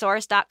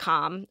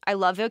thesaurus.com. I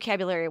love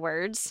vocabulary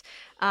words.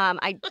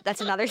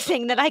 That's another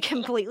thing that I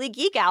completely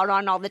geek out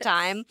on all the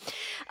time.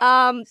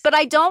 But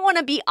I don't want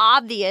to be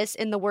obvious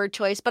in the word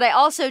choice, but I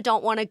also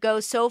don't want to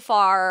go so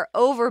far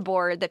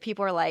overboard that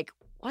people are like,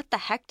 what the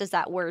heck does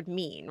that word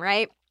mean,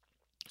 right?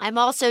 I'm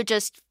also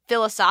just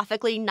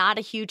philosophically not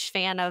a huge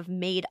fan of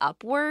made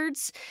up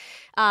words,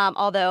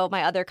 although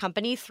my other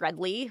company,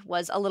 Threadly,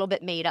 was a little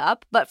bit made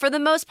up. But for the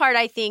most part,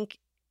 I think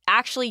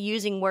actually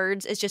using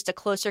words is just a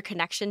closer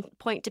connection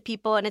point to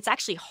people, and it's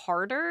actually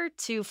harder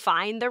to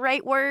find the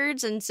right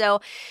words. And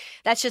so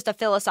that's just a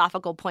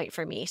philosophical point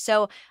for me.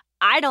 So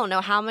I don't know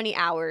how many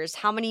hours,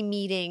 how many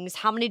meetings,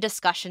 how many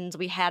discussions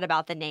we had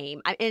about the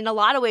name. In a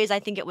lot of ways, I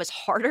think it was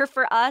harder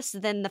for us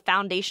than the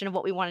foundation of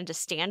what we wanted to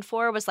stand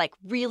for was like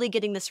really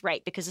getting this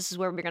right, because this is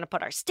where we're going to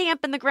put our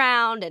stamp in the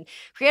ground and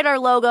create our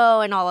logo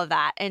and all of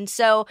that. And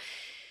so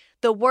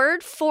the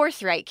word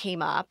forthright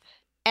came up,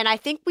 and I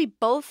think we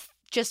both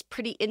just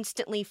pretty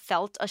instantly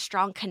felt a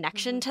strong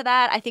connection to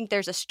that. I think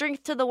there's a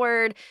strength to the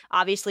word.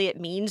 Obviously, it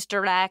means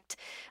direct,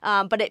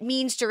 but it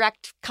means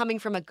direct coming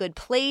from a good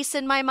place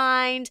in my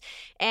mind.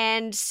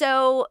 And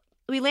so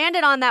we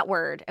landed on that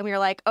word and we were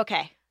like,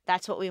 okay,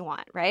 that's what we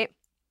want, right?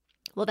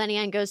 Well, then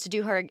Anne goes to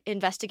do her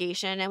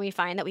investigation and we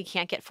find that we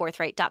can't get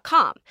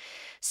forthright.com.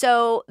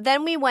 So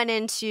then we went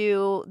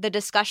into the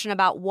discussion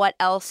about what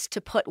else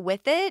to put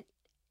with it.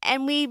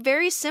 And we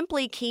very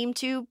simply came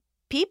to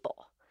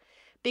people,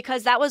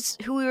 because that was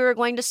who we were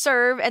going to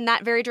serve, and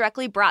that very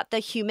directly brought the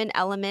human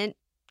element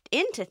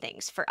into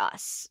things for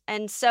us.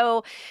 And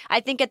so I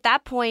think at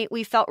that point,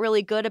 we felt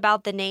really good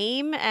about the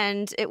name,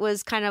 and it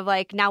was kind of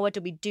like, now what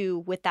do we do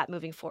with that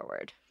moving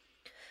forward?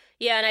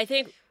 Yeah, and I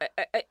think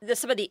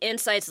some of the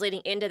insights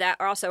leading into that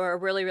are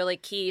really, really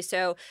key.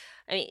 So,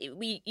 I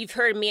mean, you've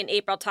heard me and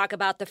April talk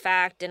about the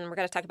fact, and we're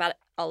going to talk about it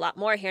a lot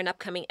more here in an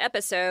upcoming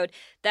episode,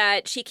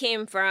 that she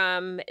came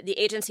from the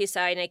agency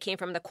side and I came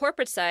from the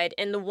corporate side.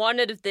 And one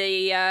of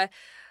the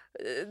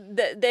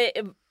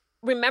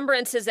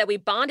remembrances that we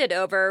bonded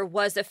over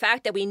was the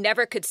fact that we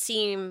never could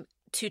seem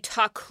to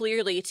talk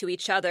clearly to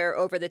each other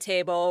over the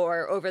table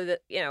or over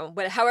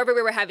the, however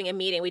we were having a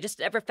meeting. We just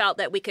never felt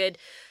that we could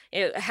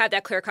have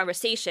that clear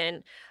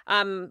conversation.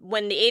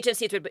 When the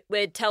agencies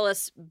would tell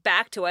us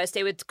back to us,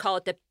 they would call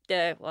it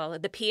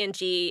the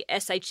P&G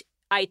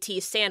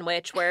IT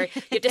sandwich where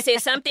you have to say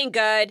something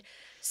good,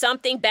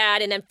 something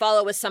bad, and then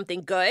follow with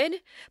something good.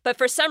 But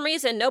for some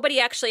reason, nobody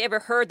actually ever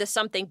heard the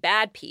something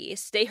bad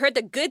piece. They heard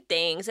the good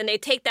things and they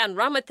take that and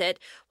run with it.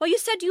 Well, you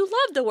said you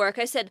love the work.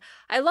 I said,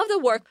 I love the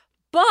work,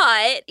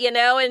 but,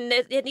 and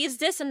it needs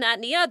this and that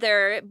and the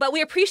other. But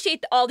we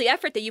appreciate all the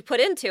effort that you put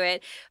into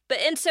it.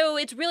 And so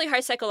it's really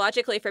hard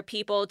psychologically for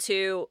people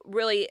to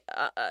really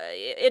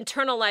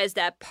internalize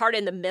that part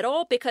in the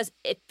middle because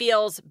it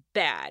feels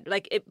bad.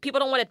 Like people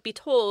don't want to be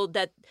told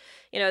that,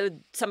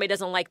 somebody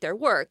doesn't like their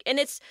work. And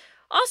it's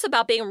also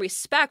about being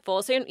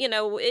respectful. So,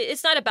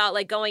 it's not about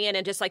like going in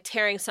and just like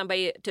tearing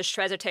somebody to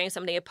shreds or tearing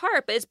somebody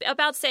apart, but it's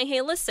about saying,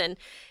 hey, listen,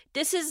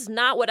 this is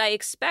not what I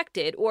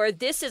expected, or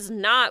this is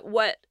not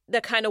what the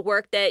kind of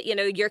work that,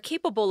 you're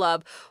capable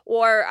of,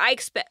 or I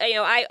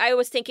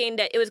was thinking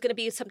that it was going to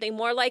be something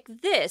more like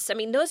this. I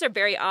mean, those are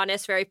very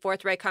honest, very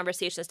forthright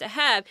conversations to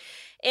have.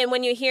 And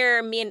when you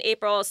hear me and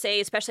April say,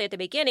 especially at the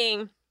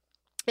beginning,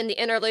 in the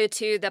interlude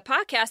to the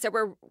podcast, that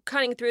we're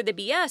cutting through the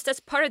BS, that's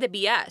part of the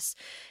BS,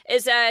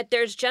 is that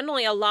there's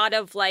generally a lot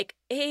of like,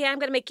 hey, I'm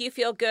going to make you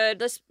feel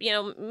good. Let's,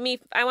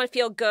 I want to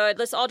feel good.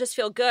 Let's all just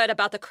feel good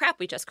about the crap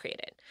we just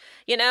created,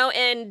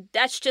 and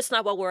that's just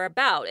not what we're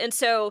about. And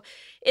so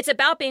it's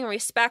about being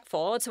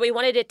respectful. And so we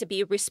wanted it to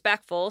be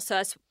respectful. So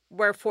that's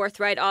where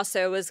forthright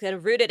also was kind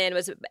of rooted in,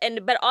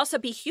 but also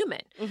be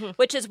human,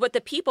 which is what the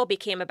people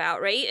became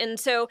about, right? And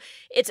so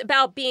it's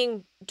about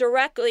being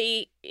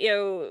directly,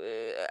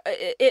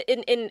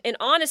 and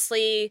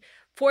honestly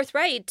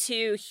forthright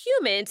to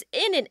humans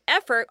in an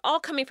effort, all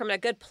coming from a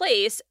good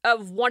place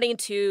of wanting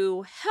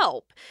to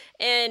help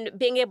and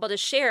being able to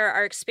share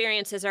our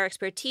experiences, our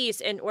expertise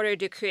in order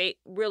to create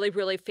really,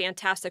 really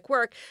fantastic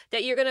work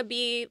that you're going to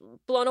be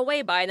blown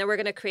away by. And then we're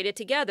going to create it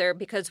together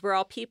because we're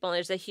all people and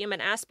there's a human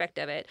aspect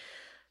of it.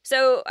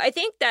 So I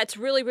think that's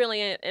really,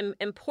 really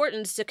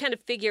important to kind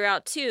of figure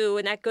out too,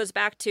 and that goes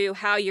back to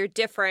how you're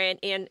different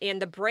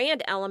and the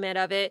brand element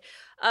of it,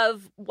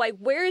 of like,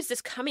 where is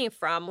this coming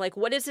from? Like,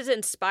 what is this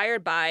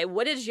inspired by?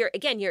 What is your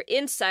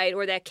insight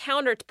or that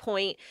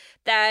counterpoint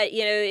that,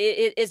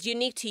 is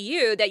unique to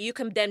you that you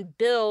can then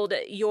build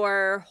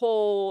your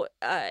whole,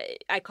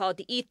 I call it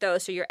the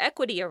ethos or your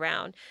equity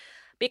around?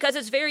 Because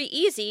it's very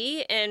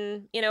easy,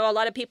 and, a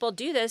lot of people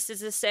do this,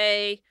 is to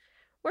say,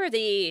 we're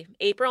the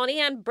April and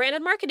Ann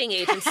branded marketing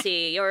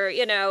agency, or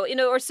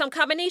or some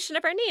combination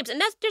of our names, and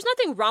there's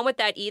nothing wrong with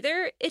that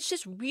either. It's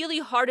just really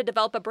hard to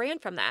develop a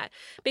brand from that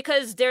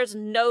because there's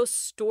no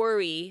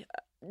story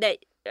that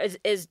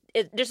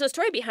there's no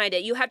story behind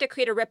it. You have to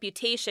create a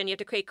reputation. You have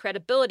to create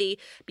credibility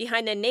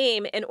behind the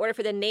name in order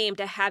for the name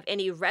to have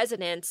any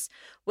resonance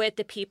with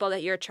the people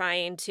that you're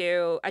trying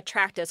to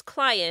attract as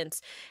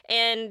clients,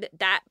 and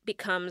that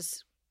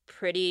becomes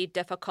pretty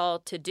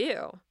difficult to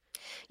do.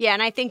 Yeah,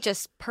 and I think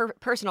just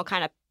personal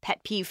kind of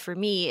pet peeve for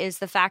me is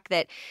the fact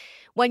that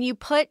when you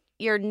put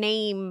your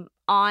name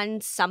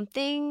on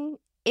something,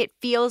 it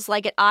feels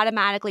like it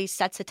automatically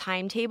sets a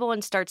timetable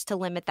and starts to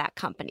limit that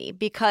company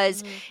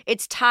because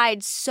it's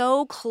tied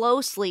so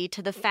closely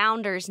to the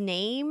founder's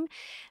name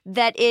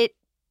that it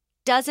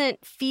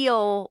doesn't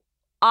feel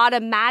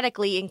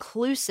automatically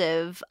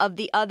inclusive of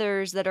the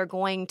others that are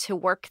going to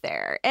work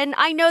there. And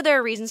I know there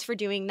are reasons for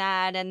doing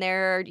that, and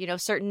there are,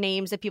 certain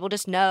names that people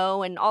just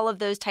know and all of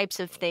those types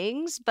of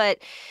things. But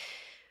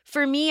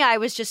for me, I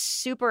was just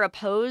super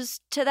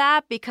opposed to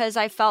that because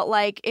I felt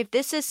like if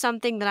this is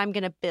something that I'm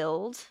going to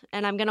build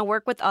and I'm going to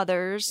work with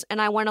others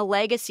and I want a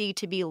legacy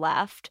to be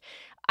left,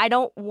 I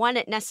don't want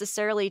it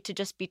necessarily to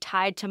just be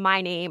tied to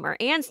my name or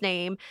Anne's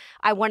name.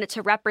 I want it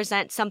to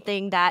represent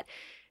something that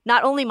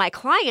not only my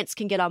clients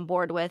can get on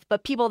board with,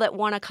 but people that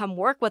want to come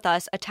work with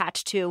us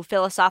attached to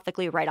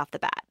philosophically right off the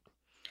bat.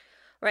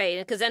 Right,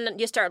 because then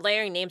you start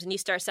layering names and you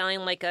start sounding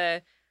like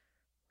a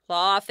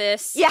law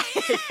office,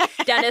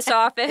 dentist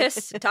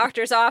office,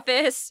 doctor's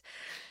office.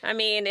 I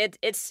mean,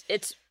 it's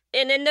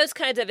and in those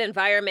kinds of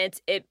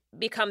environments, it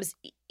becomes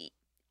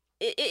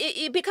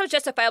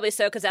justifiably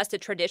so because that's the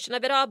tradition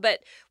of it all. But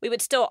we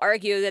would still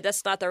argue that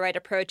that's not the right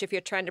approach if you're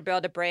trying to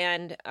build a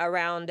brand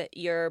around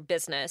your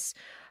business.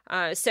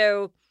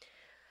 So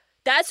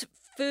that's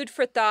food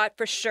for thought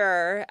for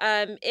sure.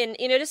 And,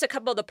 just a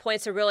couple of the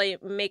points to really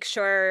make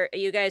sure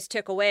you guys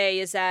took away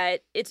is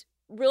that it's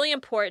really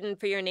important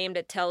for your name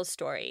to tell a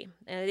story.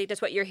 And I think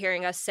that's what you're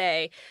hearing us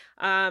say.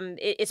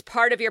 It's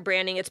part of your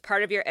branding. It's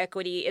part of your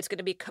equity. It's going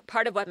to be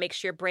part of what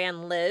makes your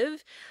brand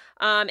live.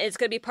 It's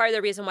going to be part of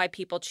the reason why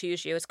people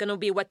choose you. It's going to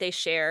be what they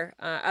share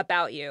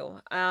about you.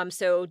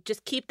 So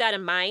just keep that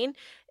in mind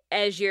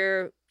as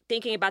you're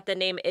thinking about the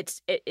name.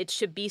 It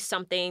should be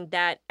something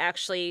that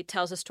actually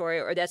tells a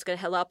story, or that's going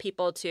to allow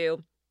people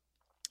to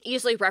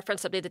easily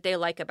reference something that they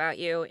like about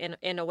you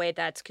in a way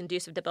that's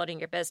conducive to building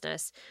your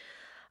business.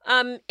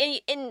 And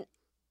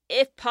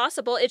if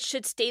possible, it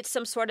should state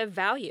some sort of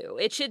value.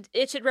 It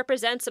should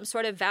represent some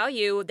sort of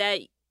value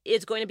that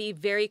is going to be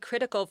very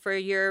critical for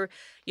your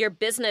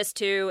business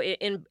to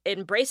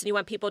embrace, and you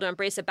want people to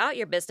embrace about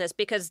your business,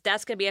 because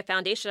that's going to be a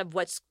foundation of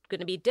what's going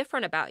to be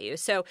different about you.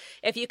 So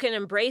if you can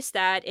embrace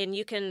that and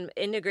you can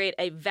integrate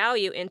a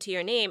value into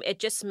your name, it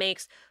just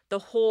makes the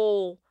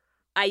whole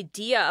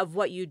idea of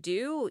what you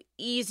do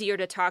easier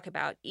to talk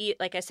about.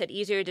 Like I said,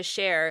 easier to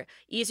share,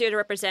 easier to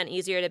represent,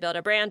 easier to build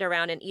a brand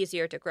around, and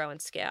easier to grow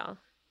and scale.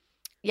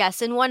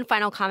 Yes, and one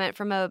final comment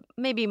from a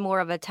maybe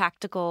more of a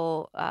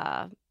tactical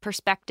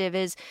perspective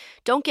is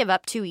don't give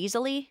up too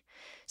easily.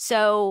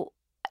 So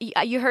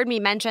you heard me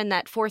mention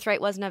that Forthright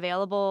wasn't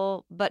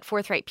available, but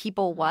Forthright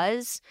People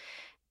was.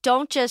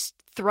 Don't just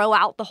throw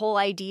out the whole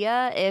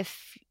idea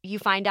if you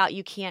find out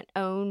you can't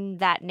own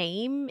that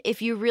name.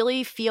 If you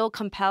really feel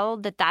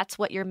compelled that that's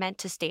what you're meant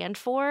to stand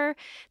for,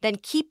 then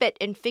keep it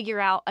and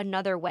figure out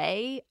another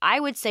way. I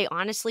would say,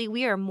 honestly,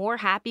 we are more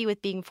happy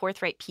with being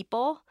Forthright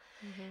People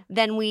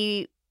than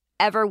we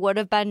ever would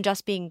have been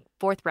just being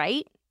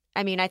forthright.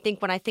 I mean, I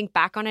think when I think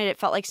back on it, it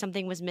felt like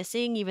something was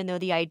missing, even though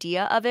the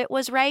idea of it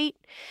was right.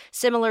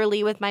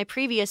 Similarly, with my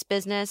previous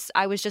business,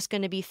 I was just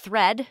going to be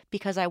Thread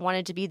because I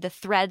wanted to be the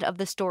thread of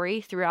the story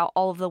throughout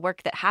all of the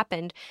work that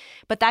happened.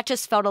 But that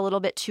just felt a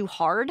little bit too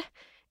hard.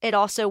 It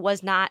also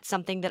was not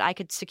something that I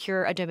could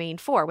secure a domain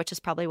for, which is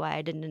probably why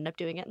I didn't end up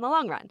doing it in the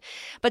long run.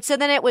 But so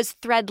then it was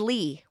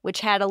Threadly,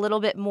 which had a little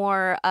bit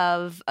more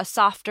of a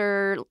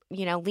softer,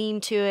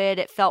 lean to it.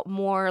 It felt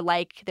more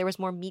like there was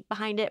more meat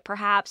behind it,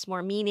 perhaps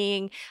more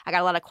meaning. I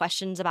got a lot of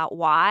questions about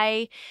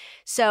why.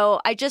 So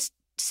I just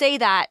say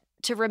that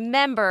to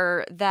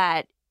remember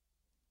that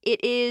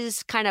it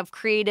is kind of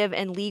creative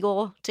and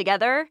legal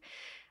together.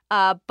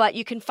 But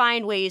you can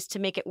find ways to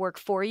make it work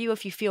for you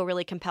if you feel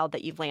really compelled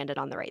that you've landed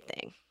on the right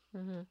thing.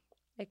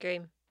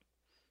 Agree.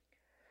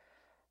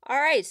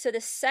 All right. So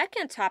the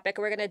second topic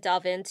we're going to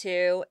delve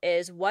into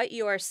is what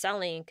you are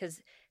selling,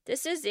 because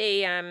this is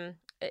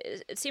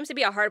it seems to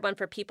be a hard one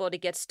for people to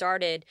get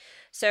started.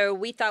 So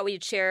we thought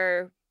we'd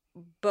share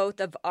both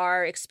of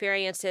our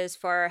experiences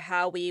for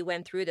how we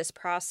went through this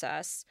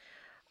process.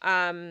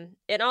 And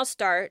I'll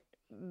start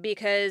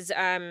because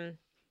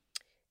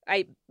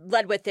I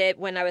led with it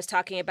when I was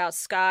talking about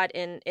Scott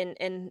and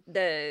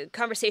the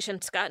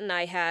conversation Scott and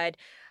I had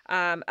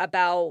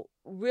about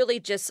really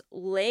just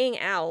laying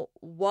out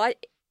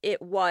what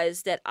it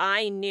was that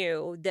I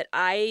knew that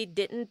I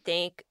didn't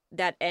think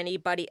that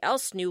anybody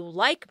else knew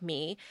like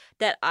me,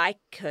 that I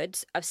could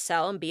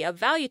sell and be of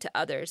value to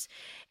others.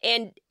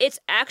 And it's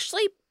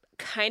actually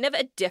kind of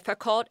a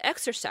difficult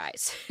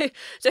exercise.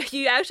 So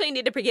you actually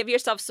need to give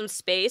yourself some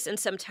space and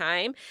some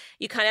time.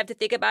 You kind of have to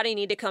think about it. You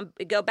need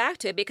to go back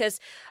to it, because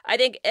I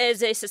think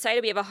as a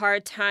society, we have a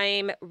hard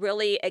time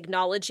really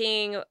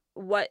acknowledging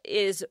what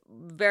is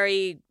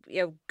very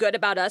good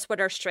about us,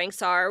 what our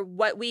strengths are,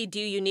 what we do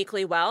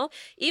uniquely well,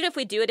 even if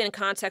we do it in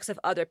context of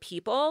other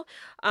people.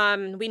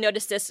 We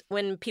notice this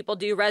when people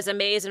do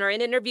resumes and are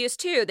in interviews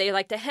too. They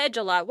like to hedge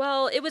a lot.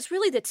 Well, it was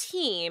really the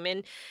team,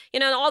 and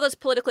all those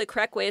politically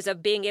correct ways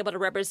of being able to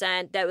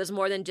represent that was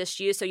more than just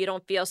you, so you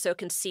don't feel so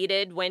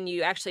conceited when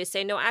you actually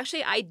say, no,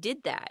 actually, I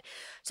did that.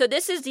 So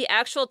this is the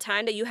actual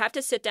time that you have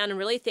to sit down and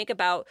really think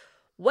about,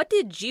 what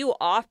did you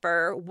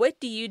offer? What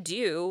do you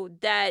do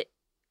that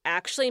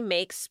actually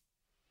makes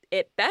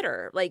it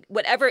better? Like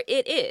whatever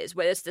it is,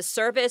 whether it's the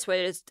service,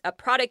 whether it's a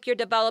product you're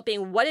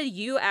developing, what do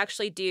you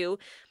actually do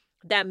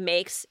that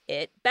makes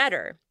it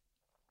better?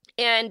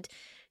 And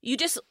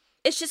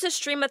it's just a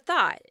stream of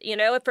thought.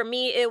 For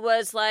me, it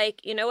was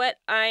like, what,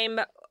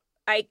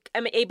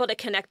 I'm able to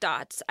connect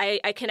dots.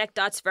 I connect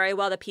dots very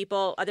well that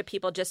other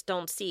people just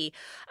don't see.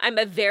 I'm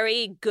a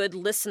very good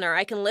listener.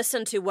 I can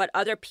listen to what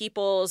other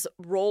people's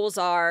roles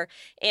are,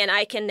 and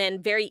I can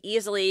then very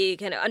easily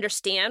kind of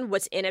understand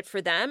what's in it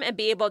for them and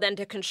be able then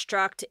to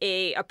construct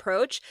a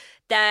approach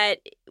that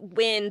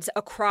wins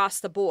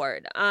across the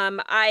board.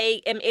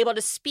 I am able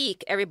to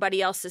speak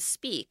everybody else's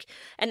speak,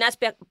 and that's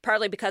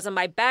partly because of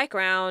my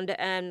background.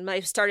 And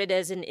I started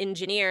as an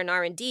engineer in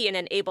R&D, and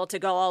then able to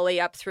go all the way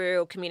up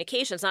through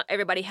communications. Not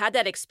everybody had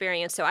that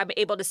experience, so I'm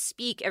able to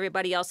speak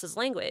everybody else's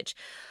language.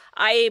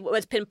 I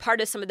was been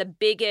part of some of the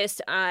biggest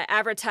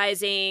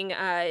advertising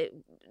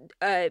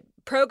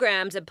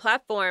programs and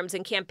platforms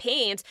and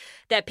campaigns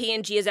that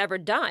P&G has ever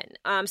done.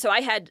 So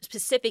I had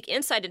specific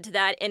insight into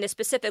that and a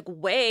specific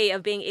way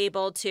of being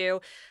able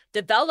to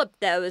develop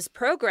those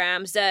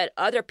programs that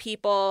other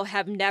people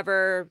have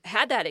never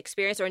had that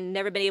experience or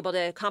never been able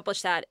to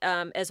accomplish that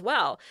as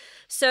well.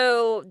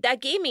 So that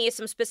gave me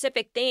some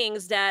specific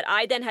things that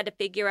I then had to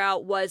figure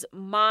out was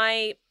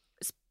my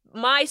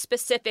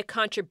specific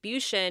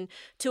contribution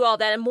to all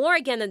that, and more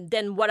again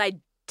than what I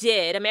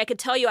did. I mean, I could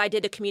tell you I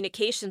did the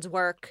communications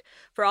work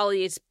for all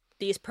of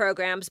these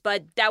programs,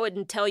 but that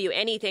wouldn't tell you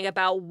anything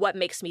about what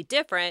makes me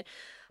different.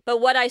 But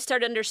what I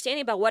started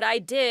understanding about what I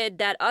did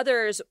that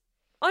others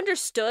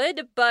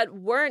understood but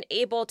weren't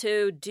able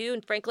to do,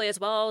 and frankly,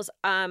 as well as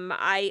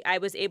I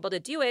was able to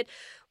do it,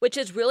 which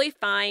is really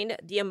find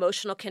the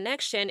emotional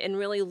connection and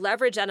really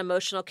leverage that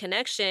emotional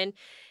connection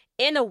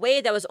in a way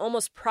that was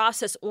almost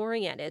process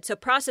oriented. So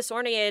process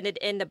oriented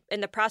in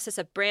the process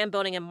of brand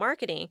building and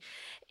marketing.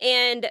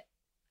 And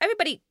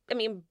everybody, I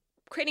mean,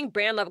 creating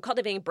brand love,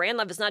 cultivating brand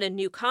love is not a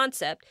new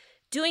concept.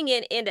 Doing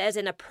it as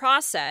in a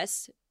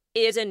process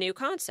is a new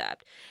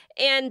concept.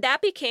 And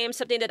that became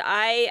something that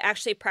I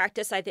actually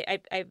practiced.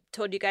 I've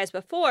told you guys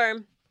before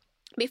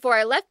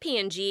I left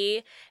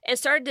P&G, and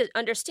started to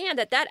understand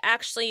that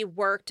actually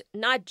worked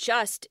not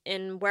just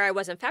in where I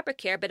was in fabric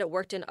care, but it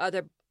worked in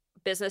other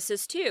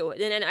businesses too. And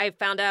then I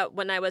found out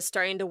when I was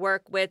starting to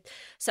work with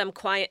some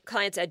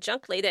clients at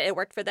Junkly that it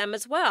worked for them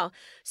as well.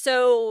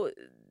 So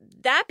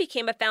that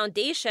became a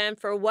foundation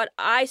for what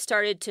I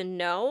started to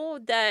know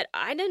that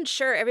I didn't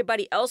sure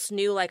everybody else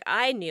knew like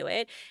I knew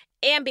it.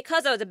 And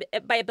because I was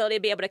my ability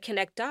to be able to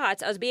connect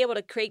dots, I was able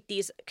to create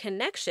these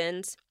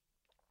connections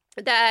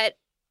that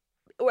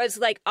was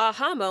like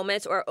aha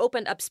moments or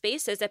opened up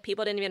spaces that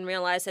people didn't even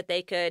realize that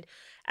they could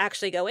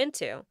actually go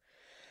into.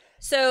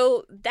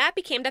 So that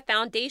became the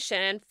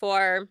foundation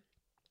for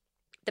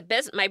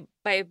the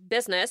my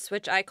business,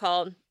 which I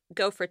called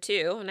Go for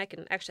Two. And I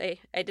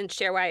didn't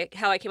share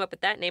how I came up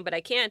with that name, but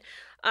I can.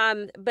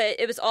 But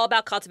it was all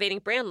about cultivating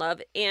brand love,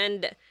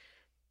 and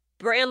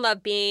brand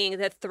love being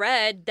the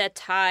thread that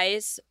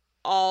ties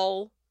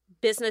all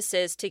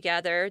businesses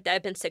together that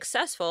have been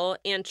successful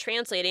in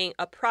translating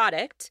a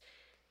product,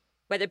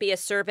 whether it be a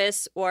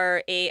service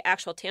or a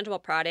actual tangible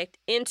product,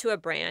 into a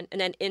brand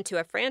and then into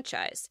a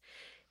franchise.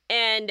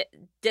 And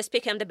this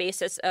became the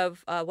basis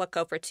of what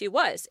Go for Two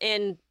was.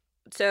 And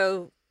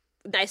so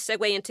nice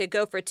segue into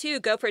Go for Two.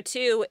 Go for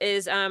Two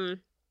is I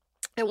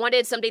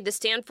wanted something to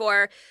stand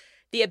for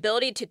the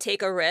ability to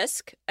take a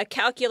risk, a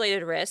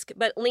calculated risk,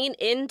 but lean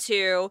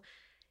into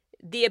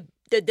the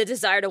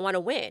desire to want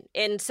to win.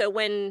 And so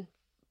when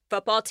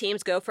football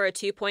teams go for a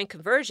 2-point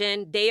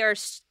conversion, they are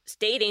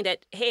stating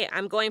that, hey,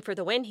 I'm going for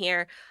the win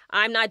here.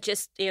 I'm not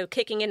just,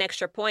 kicking an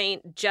extra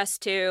point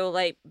just to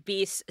like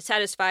be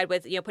satisfied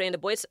with, putting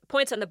the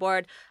points on the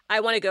board. I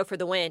want to go for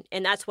the win.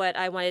 And that's what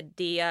I wanted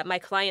my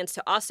clients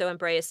to also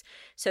embrace.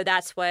 So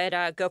that's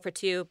what Go for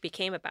Two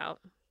became about.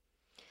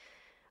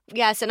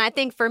 Yes, and I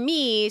think for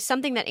me,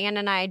 something that Ann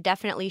and I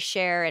definitely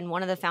share, and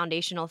one of the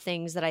foundational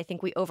things that I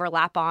think we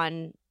overlap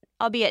on,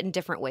 albeit in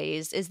different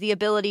ways, is the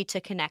ability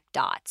to connect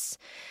dots.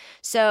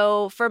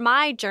 So for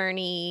my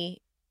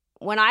journey,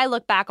 when I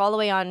look back all the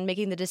way on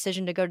making the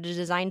decision to go to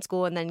design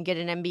school and then get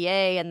an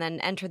MBA and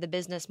then enter the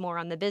business more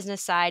on the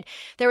business side,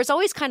 there was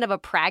always kind of a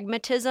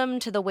pragmatism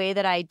to the way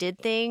that I did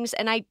things.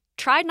 And I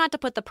tried not to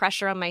put the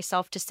pressure on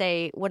myself to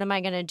say, what am I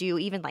going to do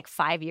even like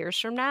 5 years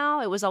from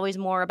now? It was always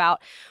more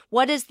about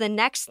what is the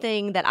next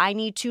thing that I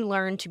need to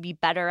learn to be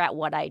better at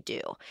what I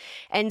do.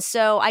 And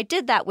so I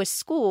did that with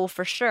school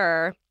for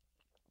sure.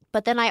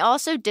 But then I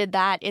also did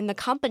that in the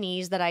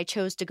companies that I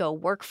chose to go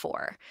work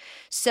for.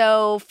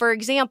 So, for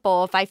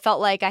example, if I felt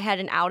like I had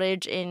an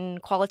outage in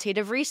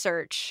qualitative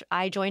research,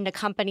 I joined a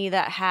company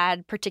that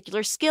had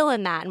particular skill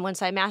in that. And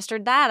once I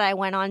mastered that, I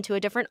went on to a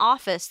different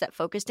office that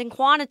focused in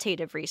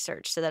quantitative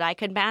research so that I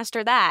could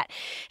master that.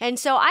 And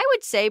so I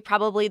would say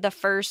probably the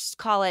first,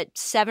 call it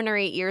 7 or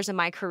 8 years of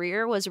my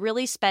career was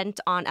really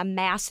spent on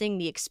amassing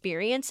the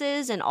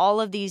experiences in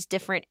all of these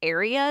different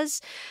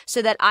areas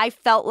so that I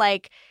felt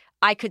like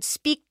I could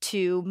speak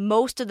to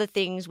most of the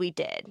things we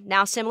did.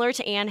 Now, similar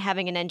to Anne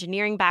having an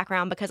engineering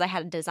background, because I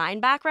had a design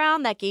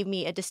background, that gave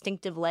me a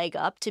distinctive leg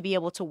up to be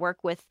able to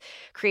work with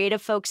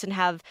creative folks and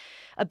have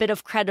a bit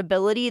of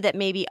credibility that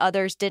maybe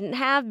others didn't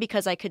have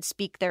because I could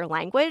speak their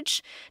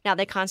language. Now,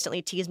 they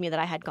constantly teased me that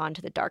I had gone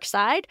to the dark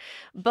side,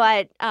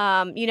 but,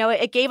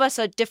 it gave us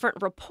a different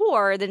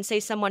rapport than, say,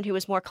 someone who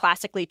was more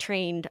classically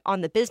trained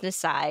on the business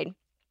side.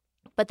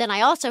 But then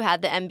I also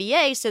had the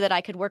MBA so that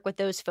I could work with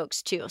those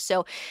folks too.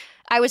 So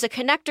I was a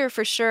connector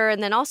for sure,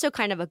 and then also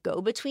kind of a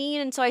go-between.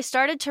 And so I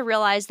started to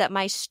realize that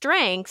my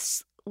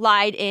strengths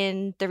lied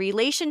in the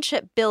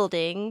relationship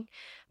building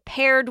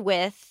paired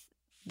with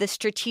the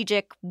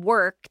strategic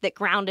work that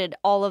grounded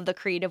all of the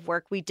creative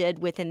work we did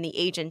within the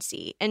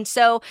agency. And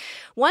so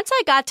once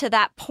I got to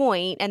that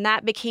point and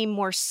that became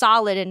more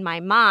solid in my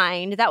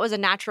mind, that was a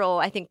natural,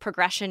 I think,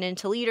 progression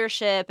into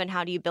leadership and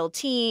how do you build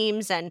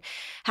teams and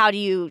how do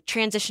you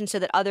transition so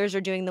that others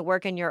are doing the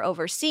work and you're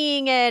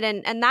overseeing it.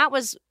 And that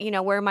was,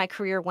 where my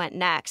career went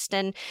next.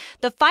 And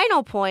the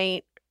final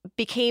point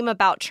became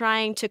about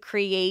trying to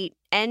create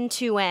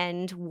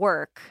end-to-end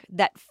work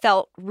that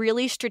felt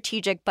really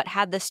strategic but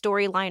had the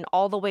storyline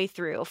all the way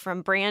through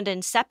from brand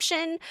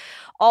inception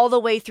all the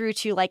way through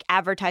to like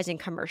advertising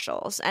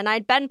commercials. And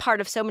I'd been part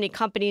of so many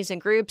companies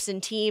and groups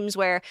and teams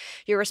where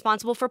you're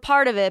responsible for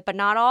part of it but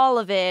not all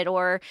of it,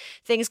 or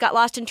things got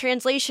lost in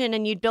translation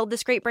and you'd build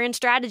this great brand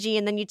strategy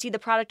and then you'd see the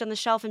product on the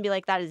shelf and be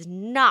like, that is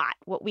not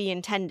what we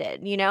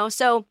intended,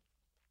 So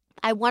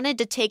I wanted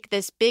to take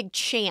this big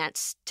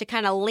chance to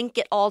kind of link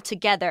it all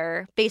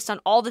together based on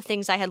all the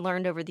things I had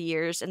learned over the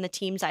years and the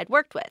teams I'd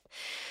worked with.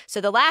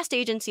 So the last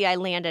agency I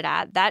landed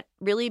at, that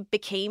really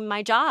became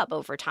my job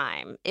over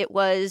time. It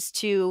was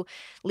to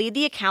lead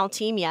the account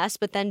team, yes,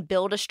 but then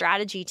build a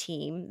strategy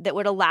team that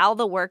would allow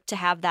the work to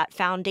have that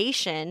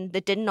foundation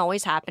that didn't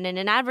always happen in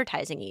an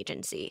advertising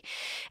agency.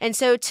 And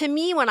so to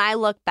me, when I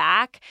look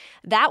back,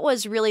 that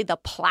was really the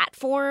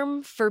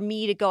platform for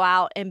me to go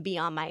out and be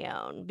on my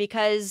own,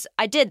 because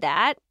I did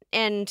that.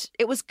 And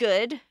it was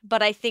good,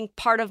 but I think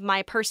part of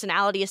my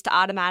personality is to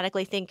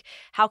automatically think,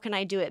 how can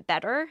I do it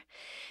better?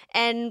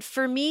 And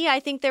for me,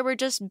 I think there were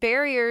just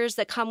barriers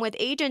that come with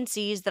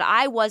agencies that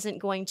I wasn't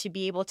going to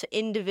be able to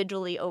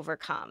individually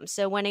overcome.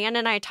 So when Ann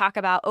and I talk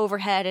about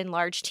overhead and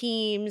large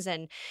teams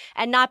and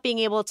not being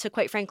able to,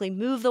 quite frankly,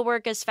 move the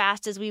work as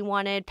fast as we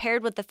wanted,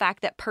 paired with the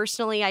fact that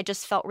personally I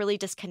just felt really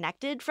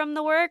disconnected from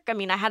the work. I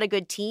mean, I had a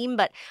good team,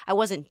 but I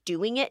wasn't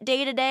doing it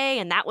day to day,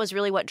 and that was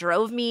really what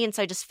drove me. And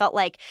so I just felt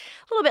like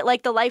a little bit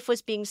like the life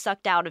was being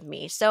sucked out of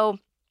me. So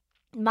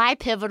my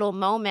pivotal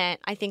moment,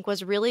 I think,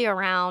 was really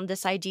around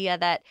this idea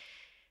that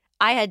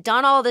I had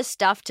done all this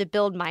stuff to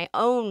build my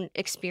own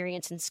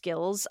experience and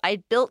skills.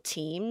 I'd built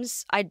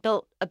teams. I'd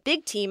built a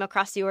big team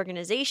across the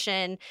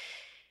organization.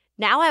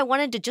 Now I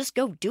wanted to just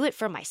go do it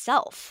for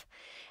myself.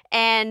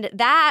 And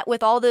that,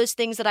 with all those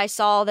things that I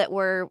saw that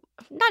were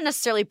not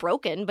necessarily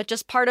broken, but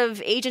just part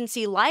of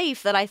agency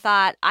life, that I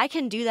thought I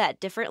can do that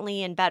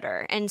differently and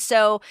better. And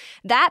so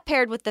that,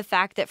 paired with the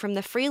fact that from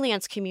the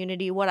freelance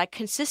community, what I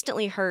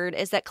consistently heard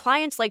is that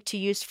clients like to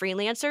use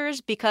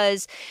freelancers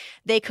because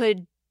they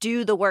could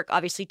do the work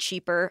obviously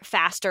cheaper,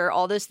 faster,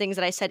 all those things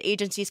that I said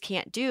agencies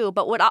can't do.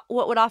 But what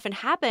would often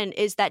happen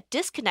is that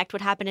disconnect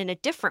would happen in a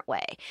different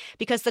way,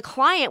 because the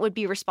client would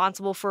be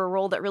responsible for a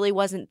role that really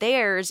wasn't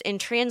theirs in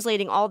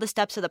translating all the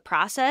steps of the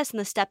process and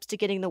the steps to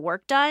getting the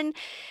work done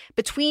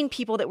between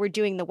people that were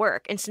doing the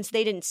work. And since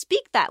they didn't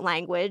speak that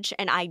language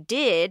and I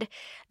did,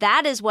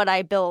 that is what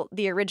I built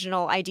the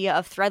original idea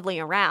of Threadly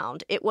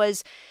around. It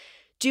was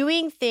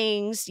doing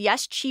things,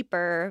 yes,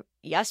 cheaper,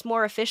 yes,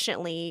 more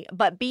efficiently,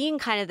 but being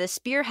kind of the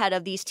spearhead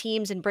of these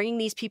teams and bringing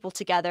these people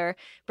together,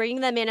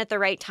 bringing them in at the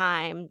right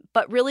time,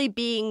 but really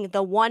being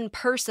the one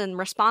person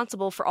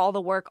responsible for all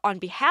the work on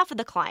behalf of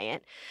the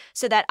client,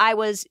 so that I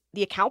was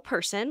the account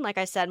person. Like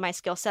I said, my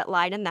skill set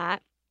lied in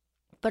that,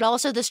 but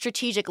also the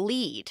strategic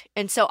lead.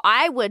 And so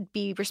I would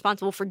be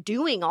responsible for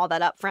doing all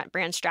that upfront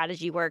brand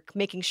strategy work,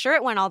 making sure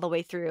it went all the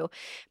way through,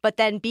 but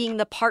then being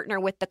the partner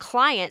with the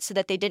client so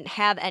that they didn't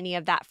have any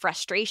of that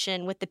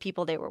frustration with the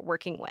people they were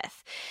working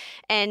with.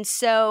 And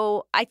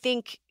so I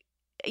think,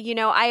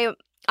 I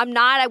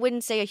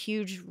wouldn't say a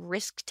huge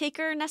risk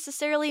taker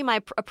necessarily.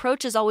 My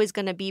approach is always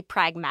going to be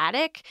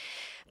pragmatic.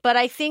 But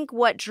I think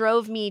what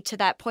drove me to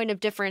that point of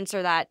difference,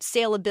 or that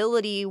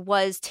saleability,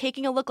 was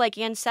taking a look, like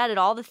Ann said, at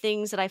all the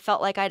things that I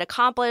felt like I'd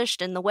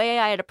accomplished and the way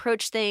I had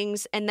approached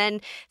things, and then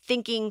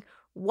thinking,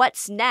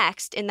 what's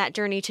next in that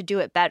journey to do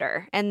it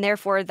better? And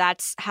therefore,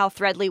 that's how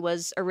Threadly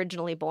was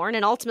originally born,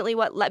 and ultimately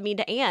what led me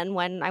to Ann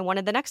when I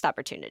wanted the next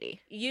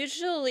opportunity.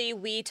 Usually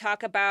we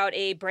talk about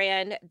a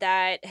brand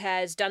that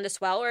has done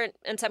this well, or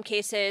in some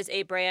cases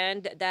a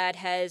brand that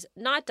has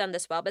not done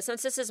this well. But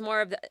since this is more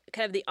of the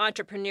kind of the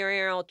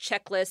entrepreneurial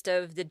checklist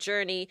of the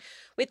journey,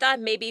 we thought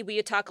maybe we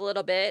would talk a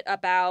little bit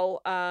about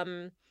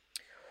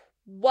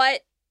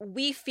what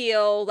we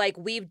feel like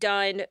we've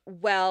done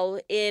well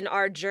in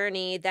our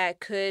journey that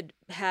could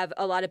have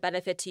a lot of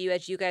benefit to you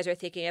as you guys are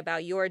thinking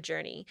about your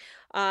journey.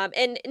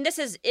 And this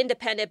is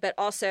independent, but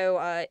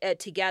also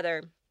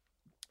together.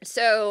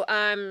 So,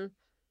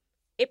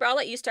 April, I'll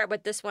let you start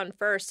with this one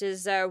first.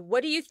 Is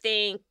what do you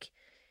think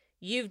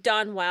you've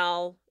done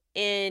well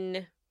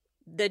in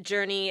the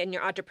journey, in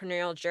your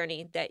entrepreneurial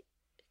journey, that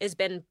has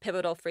been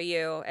pivotal for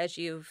you as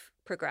you've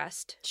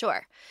progressed?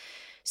 Sure.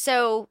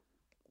 So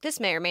this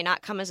may or may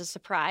not come as a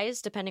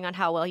surprise, depending on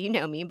how well you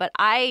know me, but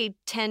I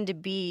tend to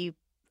be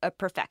a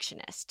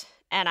perfectionist.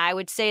 And I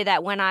would say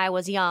that when I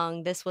was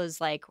young, this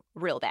was like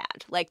real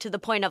bad, like to the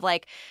point of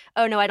like,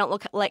 oh no, I don't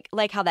look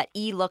like how that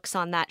E looks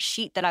on that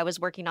sheet that I was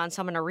working on.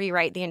 So I'm going to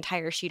rewrite the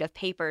entire sheet of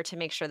paper to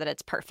make sure that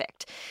it's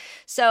perfect.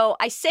 So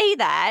I say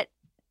that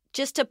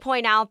just to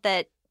point out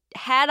that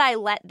had I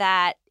let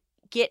that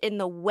get in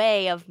the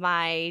way of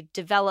my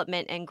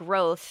development and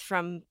growth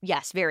from,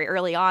 yes, very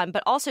early on,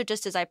 but also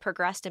just as I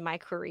progressed in my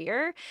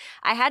career,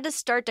 I had to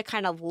start to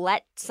kind of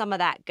let some of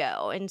that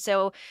go. And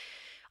so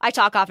I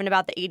talk often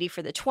about the 80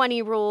 for the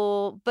 20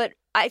 rule, but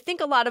I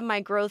think a lot of my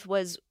growth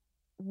was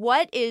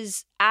what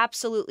is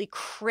absolutely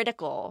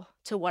critical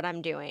to what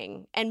I'm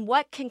doing and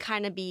what can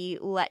kind of be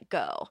let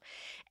go.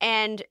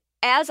 And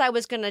as I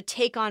was going to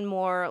take on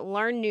more,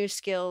 learn new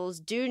skills,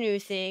 do new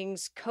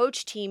things,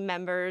 coach team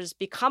members,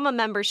 become a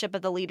membership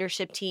of the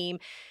leadership team,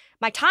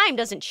 my time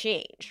doesn't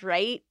change,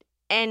 right?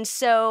 And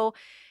so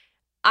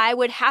I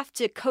would have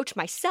to coach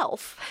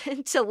myself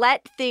to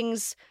let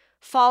things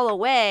fall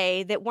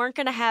away that weren't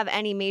going to have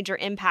any major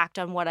impact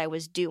on what I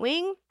was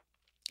doing,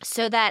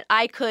 so that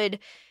I could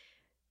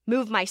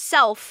move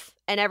myself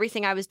and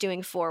everything I was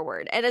doing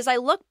forward. And as I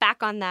look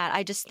back on that,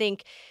 I just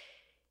think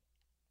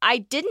I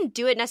didn't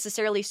do it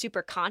necessarily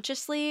super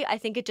consciously. I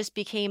think it just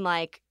became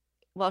like,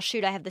 well,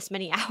 shoot, I have this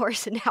many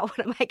hours and now what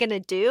am I going to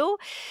do?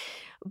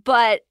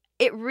 But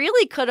it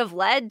really could have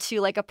led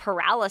to like a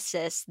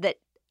paralysis that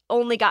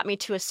only got me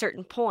to a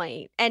certain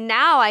point. And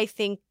now I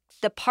think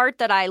the part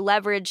that I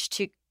leverage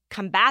to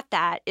combat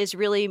that is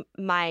really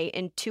my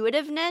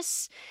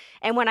intuitiveness.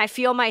 And when I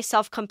feel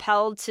myself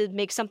compelled to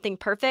make something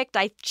perfect,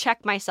 I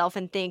check myself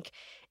and think,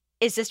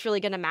 is this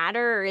really going to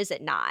matter or is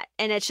it not?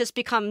 And it's just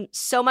become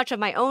so much of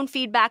my own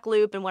feedback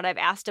loop and what I've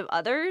asked of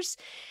others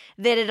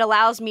that it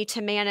allows me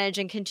to manage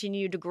and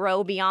continue to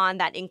grow beyond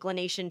that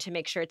inclination to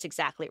make sure it's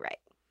exactly right.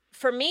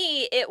 For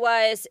me, it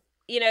was,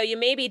 you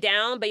may be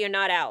down, but you're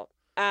not out.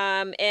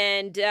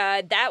 And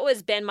that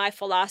was been my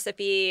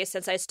philosophy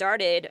since I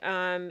started.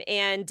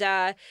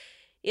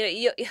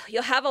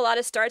 You'll have a lot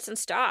of starts and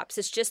stops.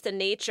 It's just the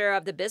nature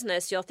of the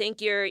business. You'll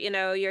think you're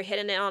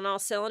hitting it on all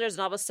cylinders,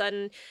 and all of a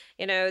sudden,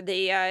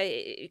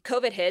 the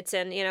COVID hits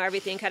and,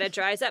 everything kind of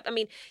dries up. I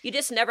mean, you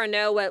just never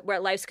know where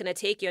life's going to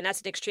take you. And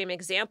that's an extreme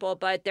example,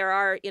 but there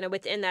are,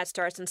 within that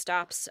starts and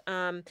stops.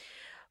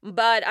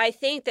 But I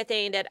think the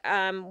thing that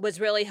was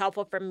really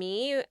helpful for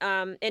me,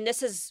 and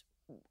this is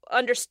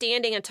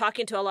understanding and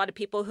talking to a lot of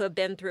people who have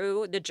been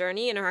through the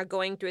journey and are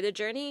going through the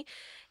journey,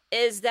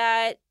 is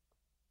that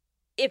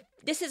if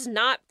this is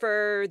not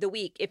for the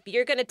weak, if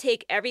you're going to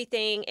take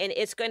everything and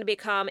it's going to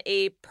become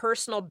a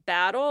personal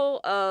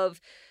battle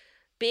of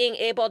being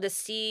able to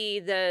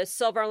see the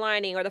silver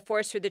lining or the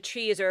forest through the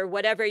trees or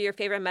whatever your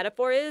favorite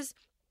metaphor is,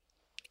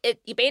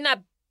 you may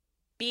not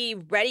be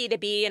ready to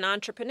be an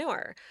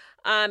entrepreneur.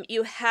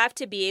 You have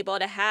to be able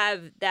to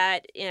have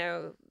that,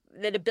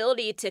 that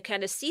ability to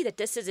kind of see that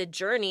this is a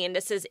journey and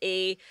this is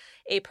a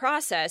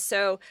process.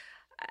 So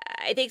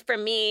I think for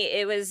me,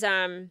 it was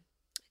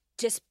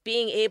just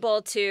being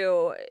able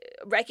to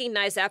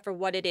recognize that for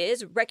what it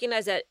is,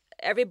 recognize that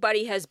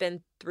everybody has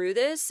been through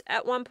this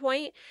at one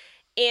point,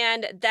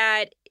 and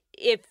that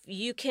if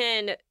you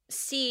can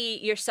see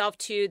yourself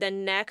to the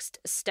next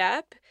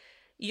step,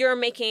 you're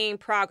making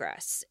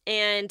progress.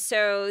 And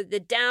so the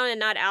down and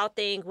not out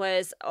thing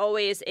was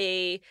always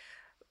a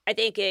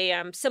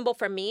symbol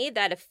for me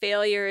that a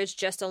failure is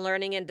just a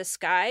learning in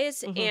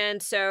disguise. Mm-hmm.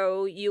 And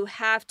so you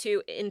have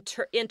to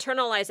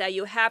internalize that.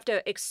 You have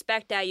to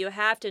expect that. You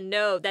have to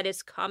know that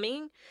it's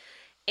coming.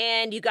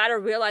 And you got to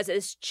realize that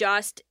it's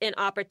just an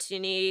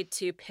opportunity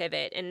to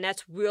pivot. And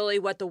that's really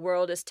what the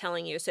world is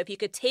telling you. So if you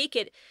could take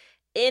it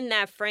in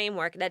that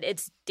framework, that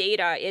it's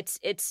data,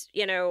 it's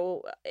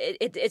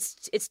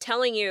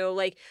telling you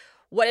like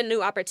what a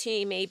new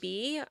opportunity may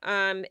be,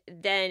 then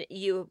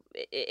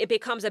it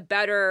becomes a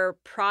better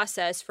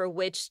process for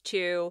which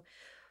to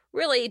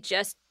really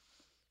just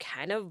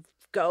kind of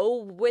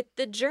go with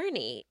the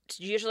journey. It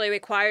usually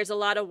requires a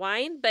lot of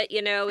wine, but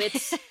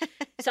it's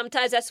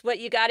sometimes that's what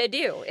you got to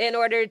do in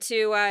order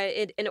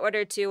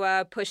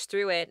to push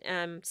through it.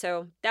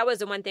 So that was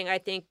the one thing I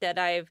think that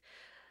I've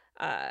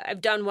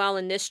done well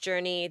in this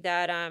journey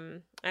that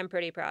I'm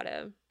pretty proud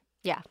of.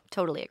 Yeah,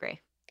 totally agree.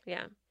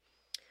 Yeah.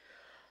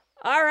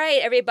 All right,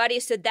 everybody.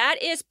 So that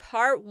is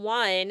part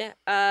 1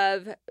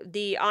 of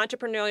the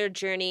entrepreneurial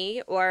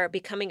journey or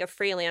becoming a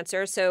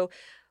freelancer. So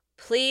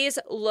please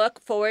look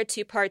forward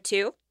to part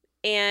 2.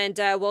 And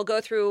we'll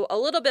go through a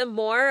little bit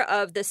more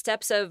of the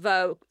steps of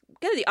kind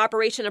of the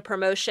operation and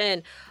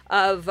promotion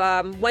of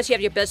once you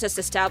have your business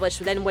established,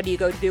 then what do you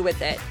go do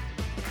with it?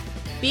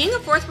 Being a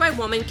forthright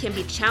woman can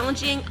be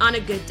challenging on a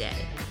good day,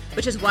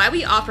 which is why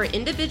we offer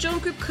individual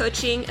and group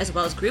coaching as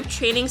well as group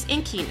trainings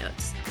and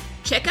keynotes.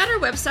 Check out our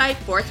website,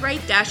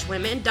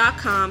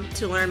 forthright-women.com,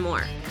 to learn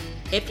more.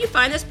 If you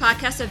find this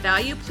podcast of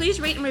value,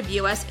 please rate and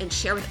review us and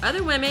share with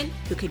other women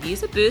who could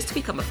use a boost to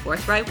become a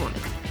forthright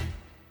woman.